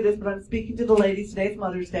should do this, but I'm speaking to the ladies. Today's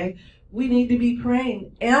Mother's Day. We need to be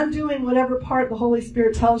praying and doing whatever part the Holy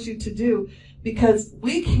Spirit tells you to do, because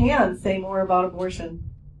we can say more about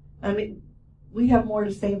abortion. I mean, we have more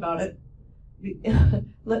to say about it.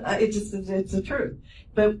 It's the truth.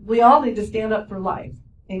 But we all need to stand up for life.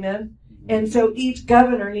 Amen? And so each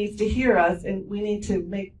governor needs to hear us, and we need to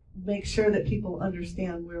make sure that people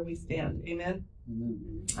understand where we stand. Amen?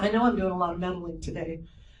 Amen. I know I'm doing a lot of meddling today.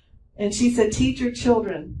 And she said, teach your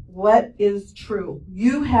children what is true.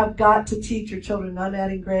 You have got to teach your children, not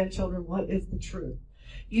adding grandchildren, what is the truth.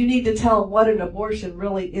 You need to tell them what an abortion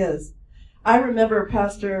really is. I remember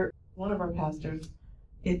one of our pastors,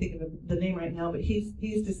 I can't think of the name right now, but he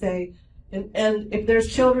used to say, and if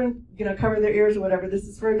there's children, cover their ears or whatever, this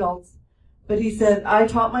is for adults. But he said, I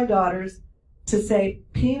taught my daughters to say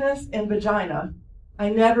penis and vagina. I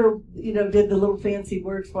never, did the little fancy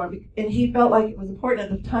words for him. And he felt like it was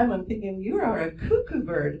important at the time. I'm thinking, you are a cuckoo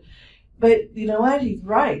bird. But you know what? He's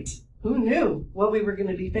right. Who knew what we were going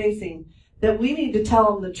to be facing? That we need to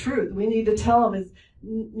tell them the truth. We need to tell them, as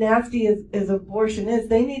nasty as abortion is,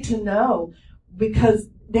 they need to know, because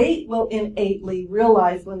they will innately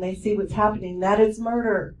realize when they see what's happening that it's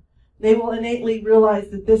murder. They will innately realize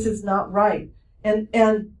that this is not right.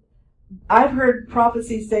 And I've heard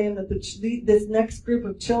prophecies saying that this next group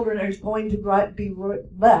of children is going to be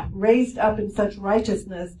raised up in such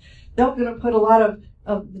righteousness. They're going to put a lot of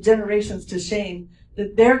the generations to shame,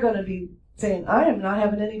 that they're going to be saying, I am not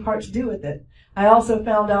having any part to do with it. I also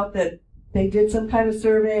found out that they did some kind of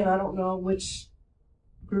survey, and I don't know which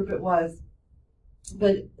group it was.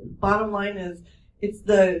 But bottom line is, it's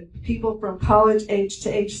the people from college age to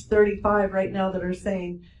age 35 right now that are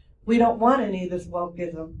saying, we don't want any of this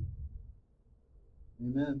wokeism.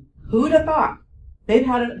 Amen. Who'd have thought?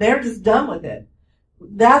 They're just done with it.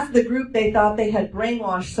 That's the group they thought they had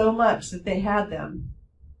brainwashed so much that they had them.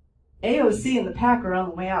 AOC and the pack are on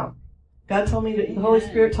the way out. God told me the Holy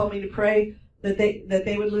Spirit told me to pray that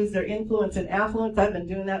they would lose their influence and affluence. I've been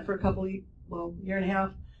doing that for year and a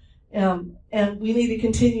half. And we need to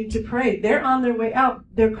continue to pray. They're on their way out.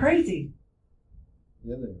 They're crazy.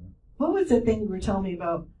 Yeah, they are. What was the thing you were telling me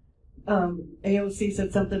about? AOC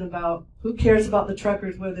said something about, who cares about the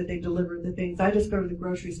truckers, whether they deliver the things. I just go to the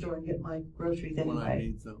grocery store and get my groceries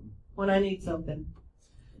anyway. When I need something.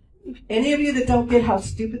 Any of you that don't get how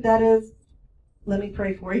stupid that is, let me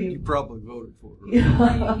pray for you. You probably voted for it. You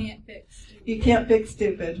can't fix stupid. You can't fix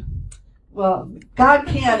stupid. Well, God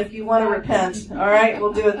can if you want to repent. All right,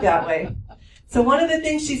 we'll do it that way. So one of the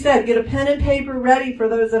things she said, get a pen and paper ready for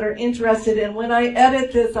those that are interested. And when I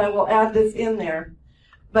edit this, I will add this in there.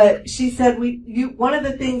 But she said, one of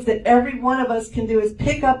the things that every one of us can do is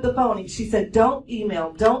pick up the phone. She said, don't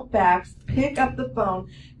email, don't fax, pick up the phone,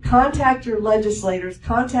 contact your legislators,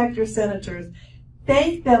 contact your senators,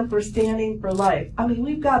 thank them for standing for life. I mean,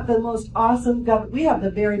 we've got the most awesome governor. We have the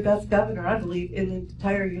very best governor, I believe, in the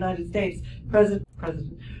entire United States.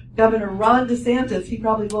 Governor Ron DeSantis, he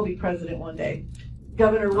probably will be president one day.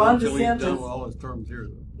 Governor Ron DeSantis. He's done all his terms here,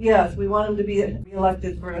 though. Yes, we want him to be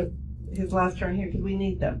elected for his last term here, because we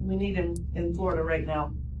need them. We need him in Florida right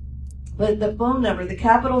now. But the phone number, the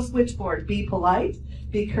Capitol switchboard, be polite,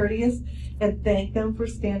 be courteous, and thank them for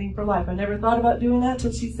standing for life. I never thought about doing that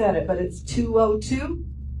till she said it, but it's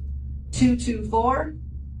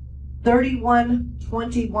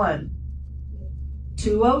 202-224-3121.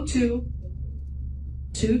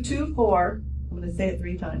 202-224, I'm going to say it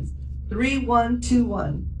 3 times,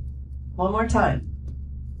 3121. One more time.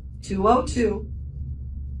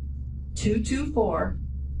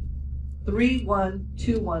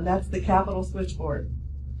 202-224-3121. That's the Capitol switchboard.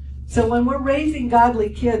 So when we're raising godly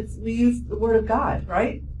kids, we use the Word of God,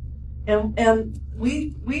 right? And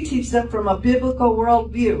we teach them from a biblical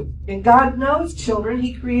worldview. And God knows children.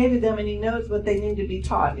 He created them, and He knows what they need to be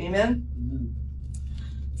taught. Amen? Mm-hmm.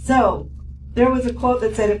 So there was a quote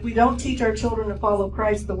that said, if we don't teach our children to follow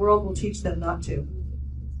Christ, the world will teach them not to.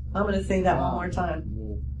 I'm going to say that one more time.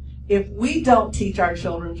 If we don't teach our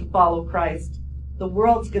children to follow Christ, the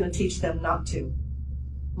world's going to teach them not to.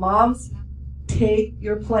 Moms, take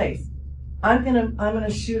your place. I'm gonna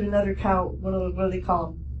shoot another cow. What do they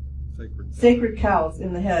call them? Sacred. Sacred cows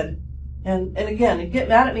in the head. And again, you get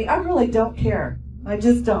mad at me, I really don't care. I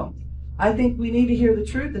just don't. I think we need to hear the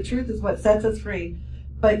truth. The truth is what sets us free.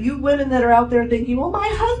 But you women that are out there thinking, well, my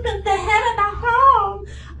husband's the head of the home.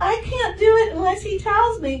 I can't do it unless he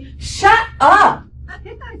tells me. Shut up.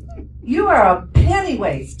 You are a penny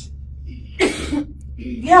waste.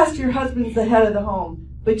 Yes, your husband's the head of the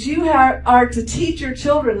home, but you are to teach your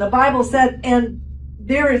children. The Bible said, and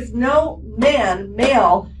there is no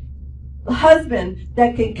male husband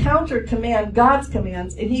that can counter command God's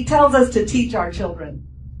commands, and he tells us to teach our children.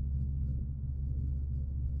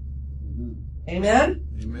 Amen?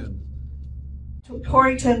 Amen.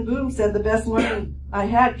 Corrie ten Boom said the best learning I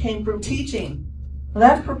had came from teaching. Well,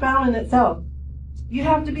 that's profound in itself. You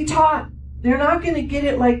have to be taught. They're not going to get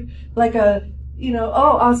it like a,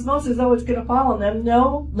 osmosis, it's going to fall on them.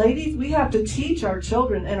 No, ladies, we have to teach our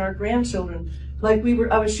children and our grandchildren. Like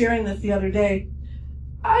I was sharing this the other day.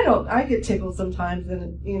 I get tickled sometimes,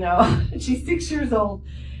 and, she's 6 years old.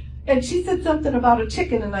 And she said something about a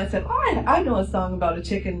chicken, and I said, I know a song about a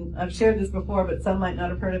chicken. I've shared this before, but some might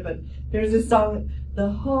not have heard it, but there's this song,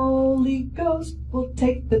 the Holy Ghost will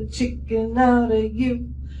take the chicken out of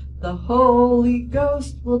you. The Holy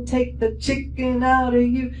Ghost will take the chicken out of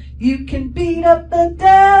you. You can beat up the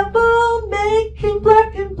devil, make him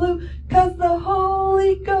black and blue, 'cause the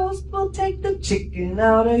Holy Ghost will take the chicken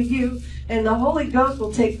out of you. And the Holy Ghost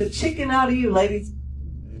will take the chicken out of you, ladies.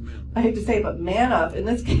 I hate to say it, but man up. In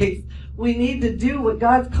this case, we need to do what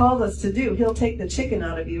God's called us to do. He'll take the chicken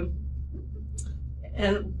out of you.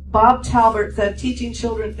 And Bob Talbert said teaching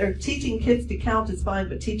kids to count is fine,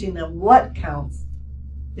 but teaching them what counts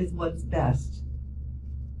is what's best.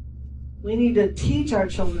 We need to teach our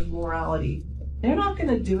children morality. They're not going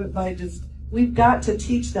to do it by we've got to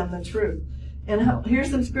teach them the truth. And here's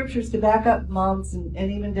some scriptures to back up moms and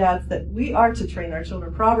even dads that we are to train our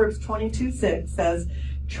children. Proverbs 22:6 says,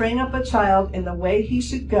 train up a child in the way he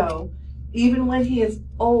should go. Even when he is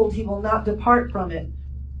old, he will not depart from it.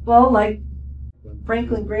 Well, like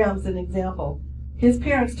Franklin Graham's an example. His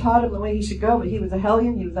parents taught him the way he should go, but he was a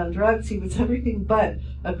hellion, he was on drugs, he was everything but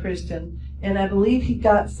a Christian. And I believe he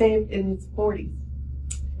got saved in his 40s.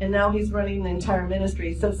 And now he's running the entire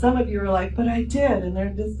ministry. So some of you are like, but I did. And they're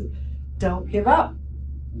just, don't give up.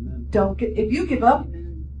 Amen. If you give up,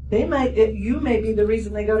 you may be the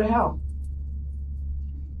reason they go to hell.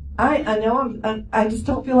 I know I just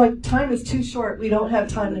don't feel like time is too short. We don't have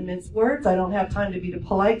time to mince words. I don't have time to be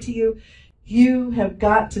polite to you. You have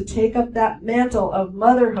got to take up that mantle of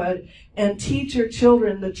motherhood and teach your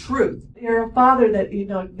children the truth. You're a father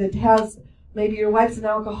that has, maybe your wife's an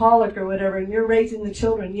alcoholic or whatever, and you're raising the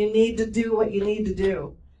children. You need to do what you need to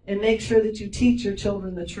do and make sure that you teach your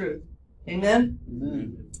children the truth. Amen?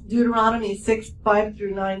 Amen. Deuteronomy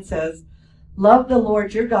 6:5-9 says, love the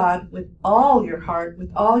Lord your God with all your heart,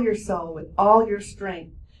 with all your soul, with all your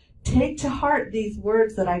strength. Take to heart these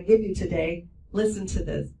words that I give you today. Listen to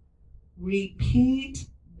this. Repeat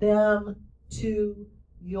them to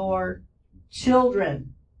your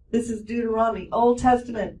children. This is Deuteronomy, Old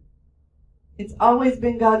Testament. It's always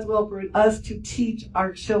been God's will for us to teach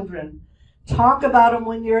our children. Talk about them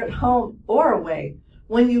when you're at home or away,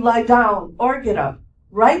 when you lie down or get up.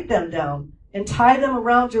 Write them down and tie them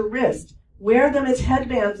around your wrist. Wear them as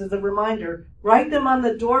headbands as a reminder. Write them on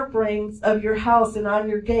the door frames of your house and on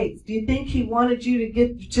your gates. Do you think he wanted you to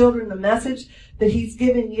get your children the message that he's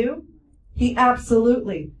given you? He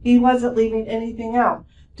absolutely. He wasn't leaving anything out.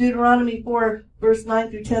 Deuteronomy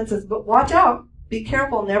 4:9-10 says, but watch out. Be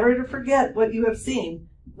careful never to forget what you have seen,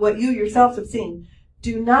 what you yourselves have seen.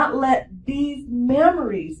 Do not let these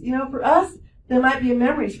memories, for us, there might be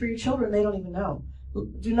memories. For your children, they don't even know.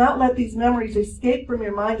 Do not let these memories escape from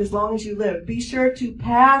your mind as long as you live. Be sure to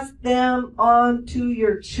pass them on to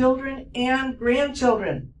your children and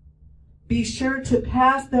grandchildren. Be sure to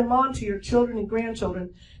pass them on to your children and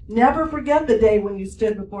grandchildren. Never forget the day when you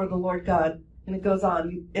stood before the Lord God. And it goes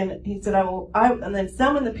on. And he said, and then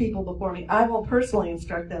summon the people before me. I will personally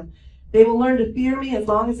instruct them. They will learn to fear me as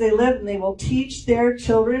long as they live, and they will teach their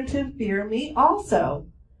children to fear me also.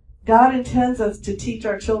 God intends us to teach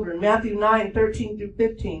our children. Matthew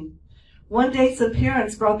 9:13-15. One day some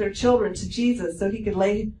parents brought their children to Jesus so he could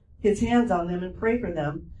lay his hands on them and pray for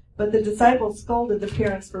them. But the disciples scolded the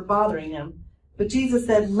parents for bothering him. But Jesus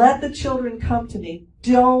said, let the children come to me.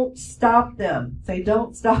 Don't stop them. Say,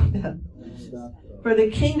 don't stop them. For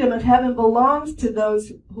the kingdom of heaven belongs to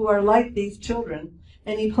those who are like these children.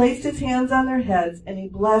 And he placed his hands on their heads and he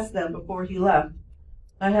blessed them before he left.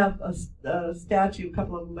 I have a statue, a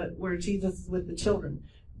couple of them, but where Jesus is with the children.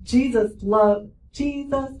 Jesus loves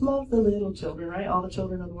the little children, right? All the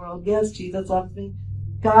children of the world. Yes, Jesus loves me.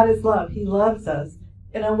 God is love. He loves us.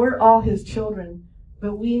 And we're all his children,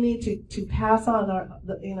 but we need to pass on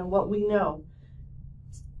what we know.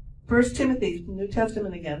 1 Timothy, New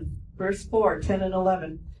Testament again, verse 4, 10 and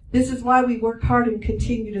 11. This is why we work hard and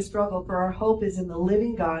continue to struggle, for our hope is in the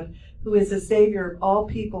living God, who is the Savior of all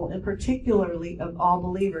people, and particularly of all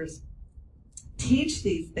believers. Teach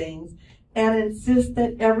these things and insist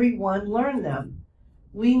that everyone learn them.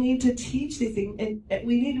 We need to teach these things, and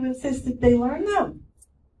we need to insist that they learn them.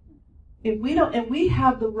 If we don't, and we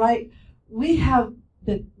have the right,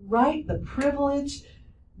 the privilege,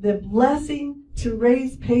 the blessing to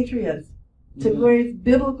raise patriots, to raise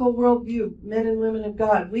biblical worldview, men and women of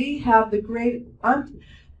God. We have the great, I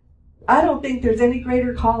don't think there's any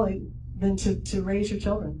greater calling than to raise your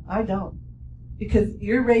children. I don't. Because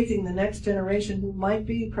you're raising the next generation who might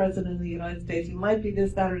be president of the United States, who might be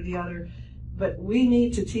this, that, or the other. But we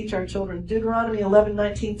need to teach our children. Deuteronomy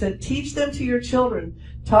 11:19 said, teach them to your children.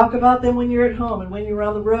 Talk about them when you're at home and when you're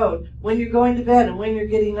on the road, when you're going to bed and when you're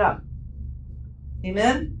getting up.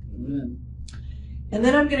 Amen? Amen. And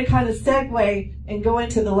then I'm going to kind of segue and go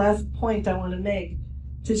into the last point I want to make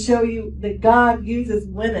to show you that God uses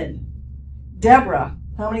women. Deborah.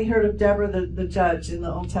 How many heard of Deborah, the judge in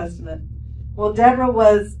the Old Testament? Well, Deborah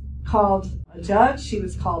was called a judge. She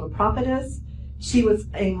was called a prophetess. She was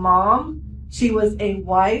a mom. She was a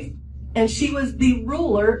wife. And she was the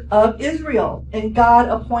ruler of Israel. And God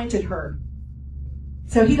appointed her.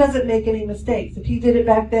 So he doesn't make any mistakes. If he did it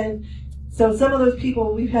back then. So some of those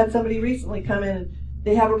people, we've had somebody recently come in and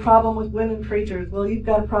they have a problem with women preachers. Well, you've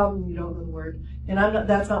got a problem, you don't know the word. And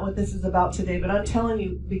that's not what this is about today. But I'm telling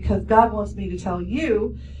you, because God wants me to tell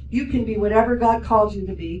you, you can be whatever God called you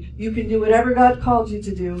to be. You can do whatever God called you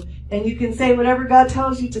to do. And you can say whatever God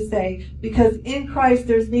tells you to say. Because in Christ,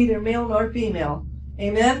 there's neither male nor female.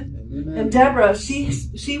 Amen? Amen. And Deborah,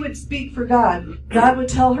 she would speak for God. God would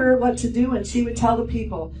tell her what to do, and she would tell the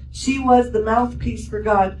people. She was the mouthpiece for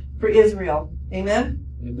God, for Israel. Amen?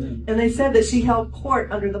 Amen. And they said that she held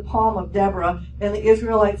court under the palm of Deborah, and the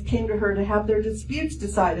Israelites came to her to have their disputes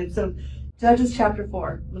decided. So, Judges chapter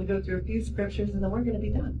 4. I'm going to go through a few scriptures, and then we're going to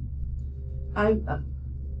be done.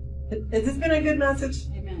 Has this been a good message?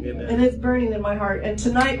 Amen. Amen. And it's burning in my heart. And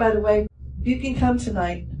tonight, by the way, you can come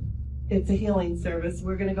tonight. It's a healing service.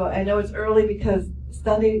 We're going to go. I know it's early because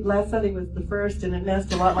last Sunday was the first, and it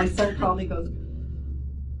messed a lot. My son called me, goes,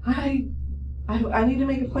 I need to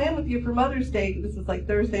make a plan with you for Mother's Day. This was like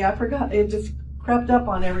Thursday. I forgot. It just crept up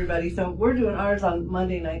on everybody. So we're doing ours on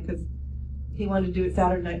Monday night because he wanted to do it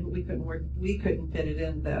Saturday night, but we couldn't fit it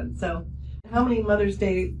in then. So how many Mother's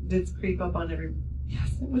Day did creep up on everybody?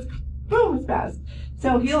 Yes, it was boom, it's fast.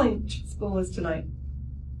 So healing school is tonight.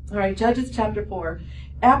 All right, Judges chapter 4.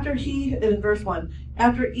 In verse 1,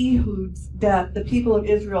 after Ehud's death, the people of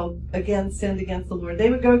Israel again sinned against the Lord.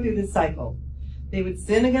 They would go through this cycle. They would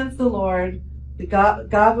sin against the Lord.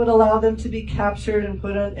 God would allow them to be captured and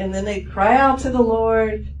put on, and then they'd cry out to the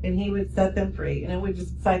Lord, and he would set them free. And it would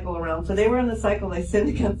just cycle around. So they were in the cycle. They sinned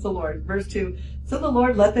against the Lord. Verse 2, so the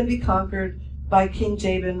Lord let them be conquered by King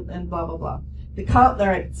Jabin and blah, blah, blah. All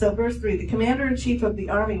right, so verse 3, the commander-in-chief of the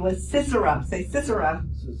army was Sisera. Say Sisera.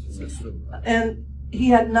 And he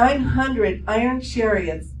had 900 iron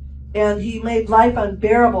chariots, and he made life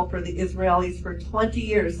unbearable for the Israelis for 20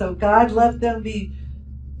 years. So God let them be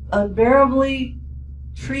unbearably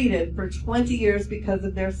treated for 20 years because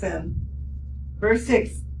of their sin. Verse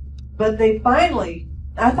 6, but they finally,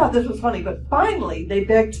 I thought this was funny, but finally they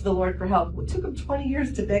begged the Lord for help. It took them 20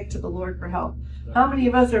 years to beg to the Lord for help. How many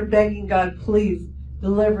of us are begging God, please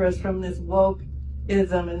deliver us from this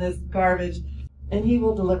wokeism and this garbage? And he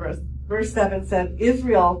will deliver us. Verse 7 said,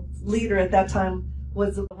 Israel's leader at that time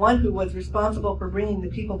was the one who was responsible for bringing the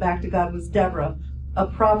people back to God was Deborah, a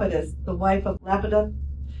prophetess, the wife of Lapidoth.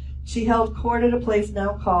 She held court at a place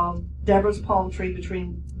now called Deborah's Palm Tree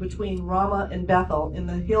between Ramah and Bethel in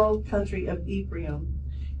the hill country of Ephraim.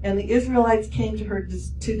 And the Israelites came to her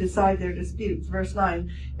to decide their disputes. Verse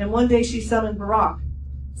 9, and one day she summoned Barak,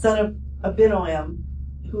 son of Abinoam,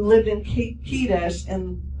 who lived in Kedesh,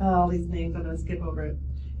 and all these names, I'm going to skip over it.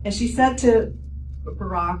 And she said to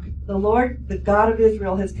Barak, the Lord, the God of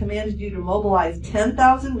Israel, has commanded you to mobilize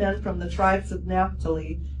 10,000 men from the tribes of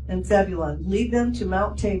Naphtali and Zebulun. Lead them to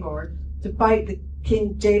Mount Tabor to fight the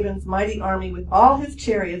King Jabin's mighty army with all his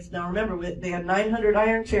chariots. Now remember, they had 900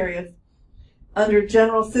 iron chariots under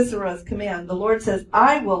General Sisera's command. The Lord says,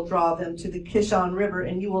 I will draw them to the Kishon River,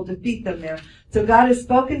 and you will defeat them there. So God has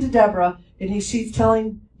spoken to Deborah, and he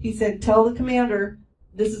said, tell the commander,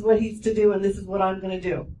 this is what he's to do, and this is what I'm going to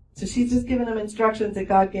do. So she's just giving him instructions that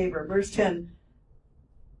God gave her. Verse 10,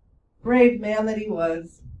 brave man that he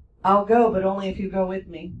was, I'll go, but only if you go with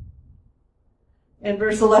me. In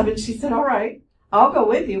verse 11, she said, all right, I'll go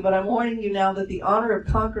with you, but I'm warning you now that the honor of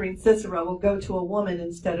conquering Sisera will go to a woman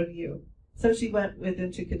instead of you. So she went with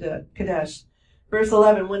him to Kadesh. Verse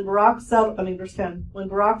 11, verse 10, when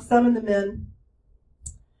Barak summoned the men,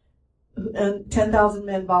 and 10,000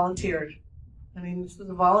 men volunteered. I mean, this was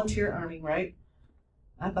a volunteer army, right?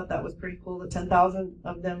 I thought that was pretty cool that 10,000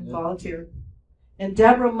 of them volunteered. And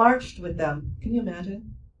Deborah marched with them. Can you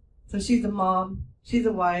imagine? So she's a mom, she's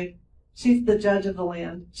a wife, she's the judge of the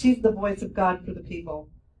land, she's the voice of God for the people.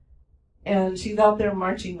 And she's out there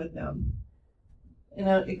marching with them. And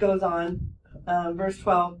it goes on, verse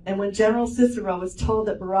 12. And when General Sisera was told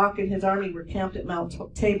that Barak and his army were camped at Mount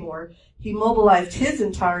Tabor, he mobilized his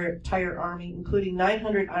entire army, including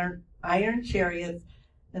 900 iron chariots,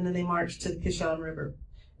 and then they marched to the Kishon River.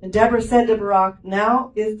 And Deborah said to Barak,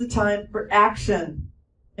 now is the time for action.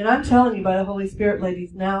 And I'm telling you by the Holy Spirit,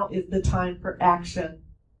 ladies, now is the time for action.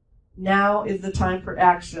 Now is the time for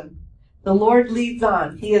action. The Lord leads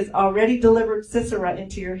on. He has already delivered Sisera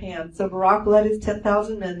into your hand. So Barak led his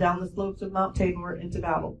 10,000 men down the slopes of Mount Tabor into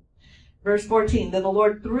battle. Verse 14, then the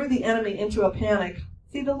Lord threw the enemy into a panic.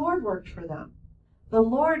 See, the Lord worked for them. The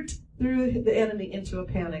Lord threw the enemy into a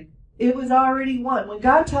panic. It was already won. When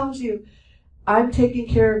God tells you, I'm taking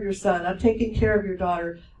care of your son, I'm taking care of your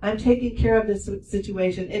daughter, I'm taking care of this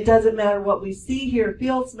situation, it doesn't matter what we see, hear,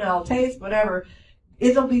 feel, smell, taste, whatever,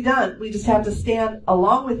 it'll be done. We just have to stand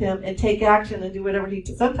along with him and take action and do whatever he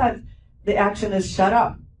does. Sometimes the action is shut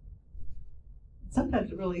up.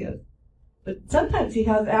 Sometimes it really is. But sometimes he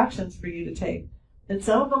has actions for you to take. And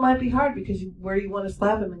some of them might be hard because where you want to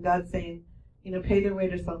slap him and God's saying, pay their way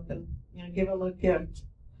to something. Give them a gift.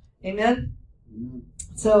 Amen?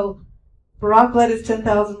 So Barak led his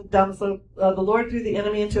 10,000 down the slope. The Lord threw the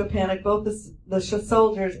enemy into a panic, both the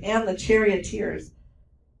soldiers and the charioteers.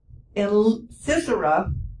 And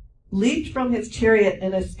Sisera leaped from his chariot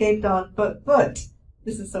and escaped on foot.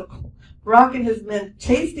 This is so cool. Barak and his men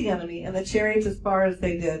chased the enemy and the chariots as far as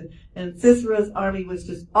they did. And Sisera's army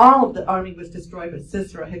all of the army was destroyed, but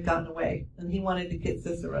Sisera had gotten away. And he wanted to get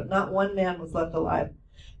Sisera. Not one man was left alive.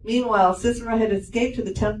 Meanwhile, Sisera had escaped to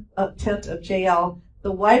the tent of Jael,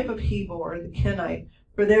 the wife of Hebor, the Kenite,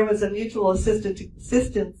 for there was a mutual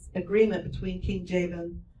assistance agreement between King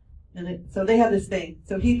Jabin so they had this thing.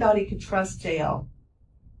 So he thought he could trust Jael.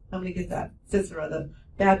 How many get that? Sisera, the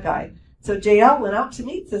bad guy. So Jael went out to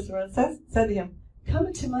meet Sisera and said to him, come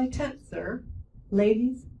into my tent, sir.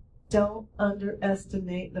 Ladies, don't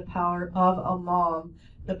underestimate the power of a mom,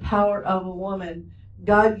 the power of a woman.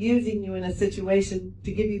 God using you in a situation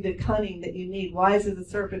to give you the cunning that you need. Wise as a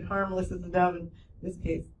serpent, harmless as a dove, in this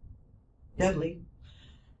case, deadly.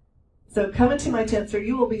 So come into my tent, sir.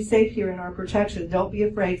 You will be safe here in our protection. Don't be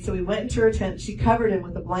afraid. So he went into her tent. She covered him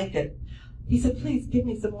with a blanket. He said, please give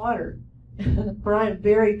me some water, for I am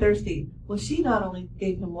very thirsty. Well, she not only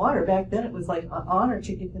gave him water. Back then it was like an honor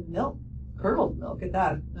to give him milk, curdled milk at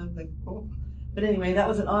that. And I was like, oh. But anyway, that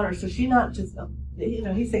was an honor. So she not just,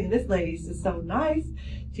 he's saying, this lady's just so nice.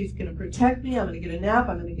 She's going to protect me. I'm going to get a nap.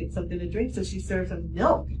 I'm going to get something to drink. So she serves him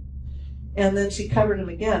milk. And then she covered him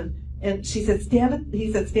again. And he said, stand at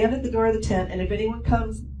the door of the tent, and if anyone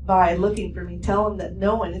comes by looking for me, tell him that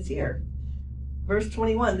no one is here. Verse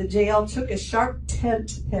 21, the Jael took a sharp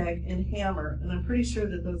tent peg and hammer, and I'm pretty sure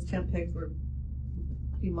that those tent pegs were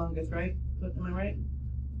humongous, right? Am I right?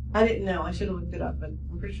 I didn't know. I should have looked it up, but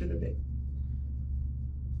I'm pretty sure they're big.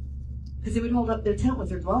 Because it would hold up, their tent was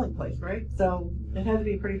their dwelling place, right? So it had to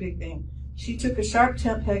be a pretty big thing. She took a sharp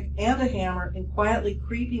tent peg and a hammer, and quietly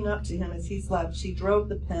creeping up to him as he slept, she drove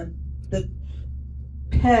the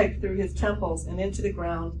peg through his temples and into the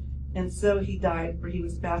ground, and so he died, for he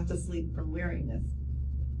was fast asleep from weariness.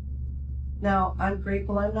 Now, I'm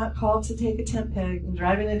grateful I'm not called to take a tent peg and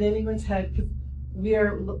drive it at anyone's head, because we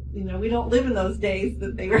don't live in those days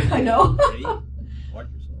that they were, I know. Watch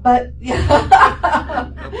yourself. But,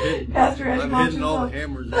 yeah. Pastor Ed, I'm watch hitting all the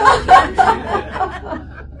yourself. hammers.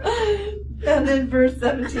 And then verse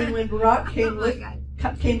 17, when Barak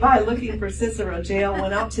came by looking for Sisera, Jael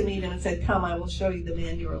went out to meet him and said, come, I will show you the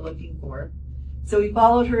man you are looking for. So he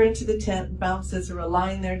followed her into the tent and found Sisera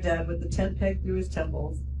lying there dead with the tent peg through his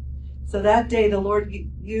temples. So that day the Lord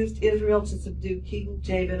used Israel to subdue King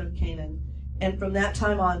Jabin of Canaan. And from that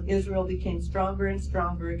time on, Israel became stronger and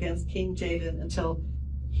stronger against King Jabin until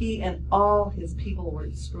he and all his people were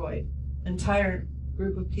destroyed. Entire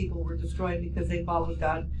group of people were destroyed because they followed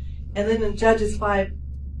God. And then in Judges 5,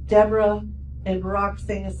 Deborah and Barak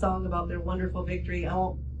sang a song about their wonderful victory.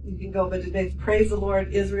 You can go, but today's praise the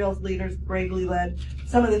Lord, Israel's leaders bravely led.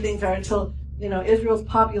 Some of the things are until Israel's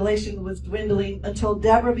population was dwindling until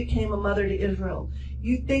Deborah became a mother to Israel.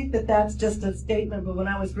 You think that that's just a statement, but when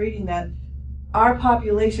I was reading that, our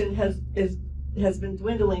population has been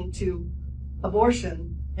dwindling to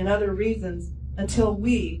abortion and other reasons until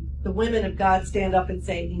we, the women of God, stand up and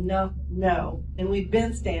say, enough, no. And we've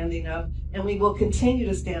been standing up, and we will continue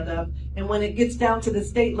to stand up. And when it gets down to the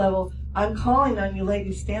state level, I'm calling on you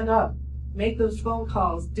ladies, stand up. Make those phone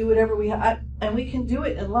calls. Do whatever we have. And we can do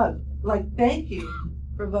it in love. Like, thank you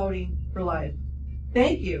for voting for life.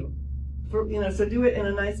 Thank you. So do it in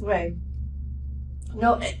a nice way.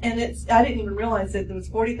 No, and I didn't even realize that there was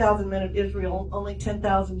 40,000 men of Israel, only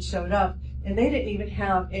 10,000 showed up, and they didn't even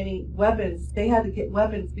have any weapons. They had to get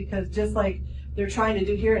weapons because just like they're trying to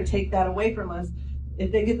do here and take that away from us,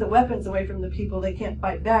 if they get the weapons away from the people, they can't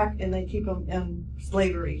fight back, and they keep them in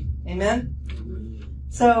slavery. Amen?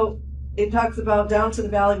 So it talks about down to the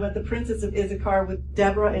valley went the princes of Issachar with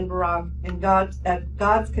Deborah and Barak, and at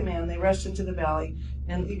God's command they rushed into the valley.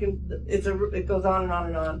 And it goes on and on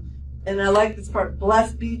and on. And I like this part.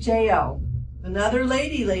 Blessed be Jael. Another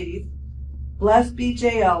lady, ladies. Blessed be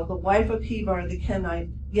Jael, the wife of Heber the Kenite.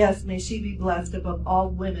 Yes, may she be blessed above all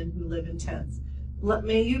women who live in tents.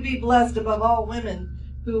 May you be blessed above all women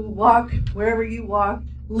who walk wherever you walk,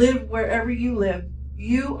 live wherever you live.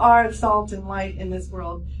 You are salt and light in this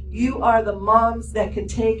world. You are the moms that can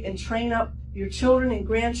take and train up your children and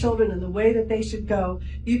grandchildren in the way that they should go.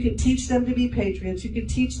 You can teach them to be patriots. You can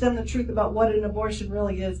teach them the truth about what an abortion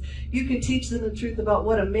really is. You can teach them the truth about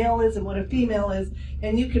what a male is and what a female is.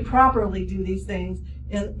 And you can properly do these things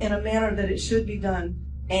in a manner that it should be done.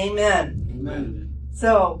 Amen. Amen.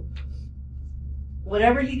 So,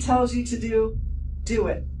 whatever he tells you to do, do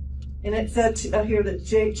it. And it said here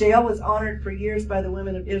that Jael was honored for years by the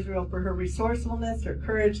women of Israel for her resourcefulness, her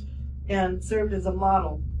courage, and served as a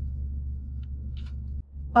model.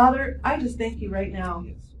 Father, I just thank you right now.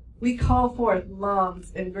 We call forth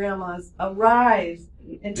moms and grandmas, arise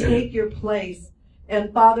and take your place.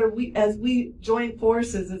 And Father, as we join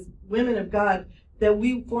forces as women of God, that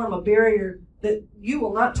we form a barrier that you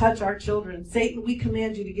will not touch our children. Satan, we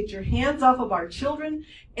command you to get your hands off of our children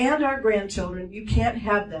and our grandchildren. You can't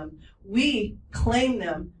have them. We claim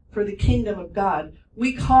them for the kingdom of God.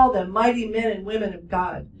 We call them mighty men and women of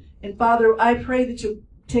God. And Father, I pray that you'll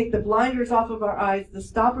take the blinders off of our eyes, the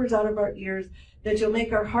stoppers out of our ears, that you'll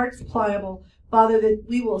make our hearts pliable. Father, that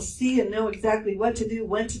we will see and know exactly what to do,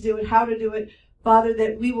 when to do it, how to do it. Father,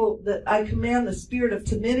 that I command the spirit of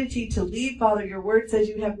timidity to leave. Father, your word says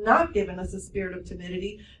you have not given us a spirit of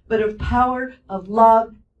timidity, but of power, of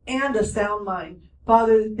love, and a sound mind.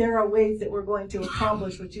 Father, there are ways that we're going to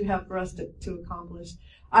accomplish what you have for us to accomplish.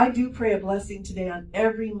 I do pray a blessing today on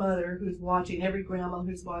every mother who's watching, every grandma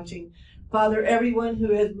who's watching. Father, everyone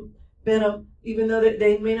who has been even though that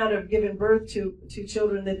they may not have given birth to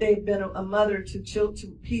children, that they've been a mother to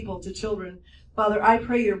children. Father, I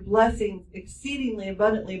pray your blessings exceedingly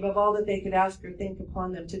abundantly above all that they could ask or think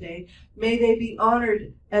upon them today. May they be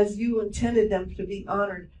honored as you intended them to be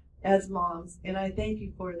honored as moms. And I thank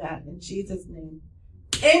you for that in Jesus' name.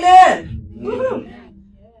 Amen. Woo-hoo.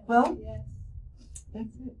 Well,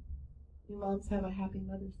 that's it. You moms have a happy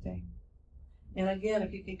Mother's Day. And again,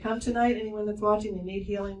 if you can come tonight, anyone that's watching and need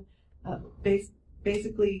healing,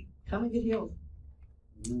 basically come and get healed.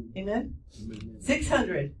 Amen?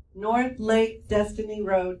 600 North Lake Destiny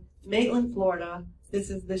Road, Maitland, Florida. This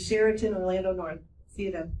is the Sheraton Orlando North. See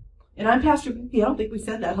you then. And I'm Pastor Becky. I don't think we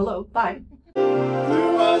said that. Hello. Bye.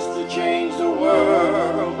 Through us to change the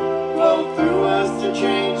world. Flow through us to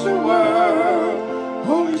change the world.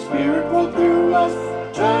 Holy Spirit, flow through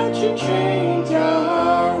us. Touch and change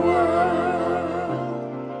our world.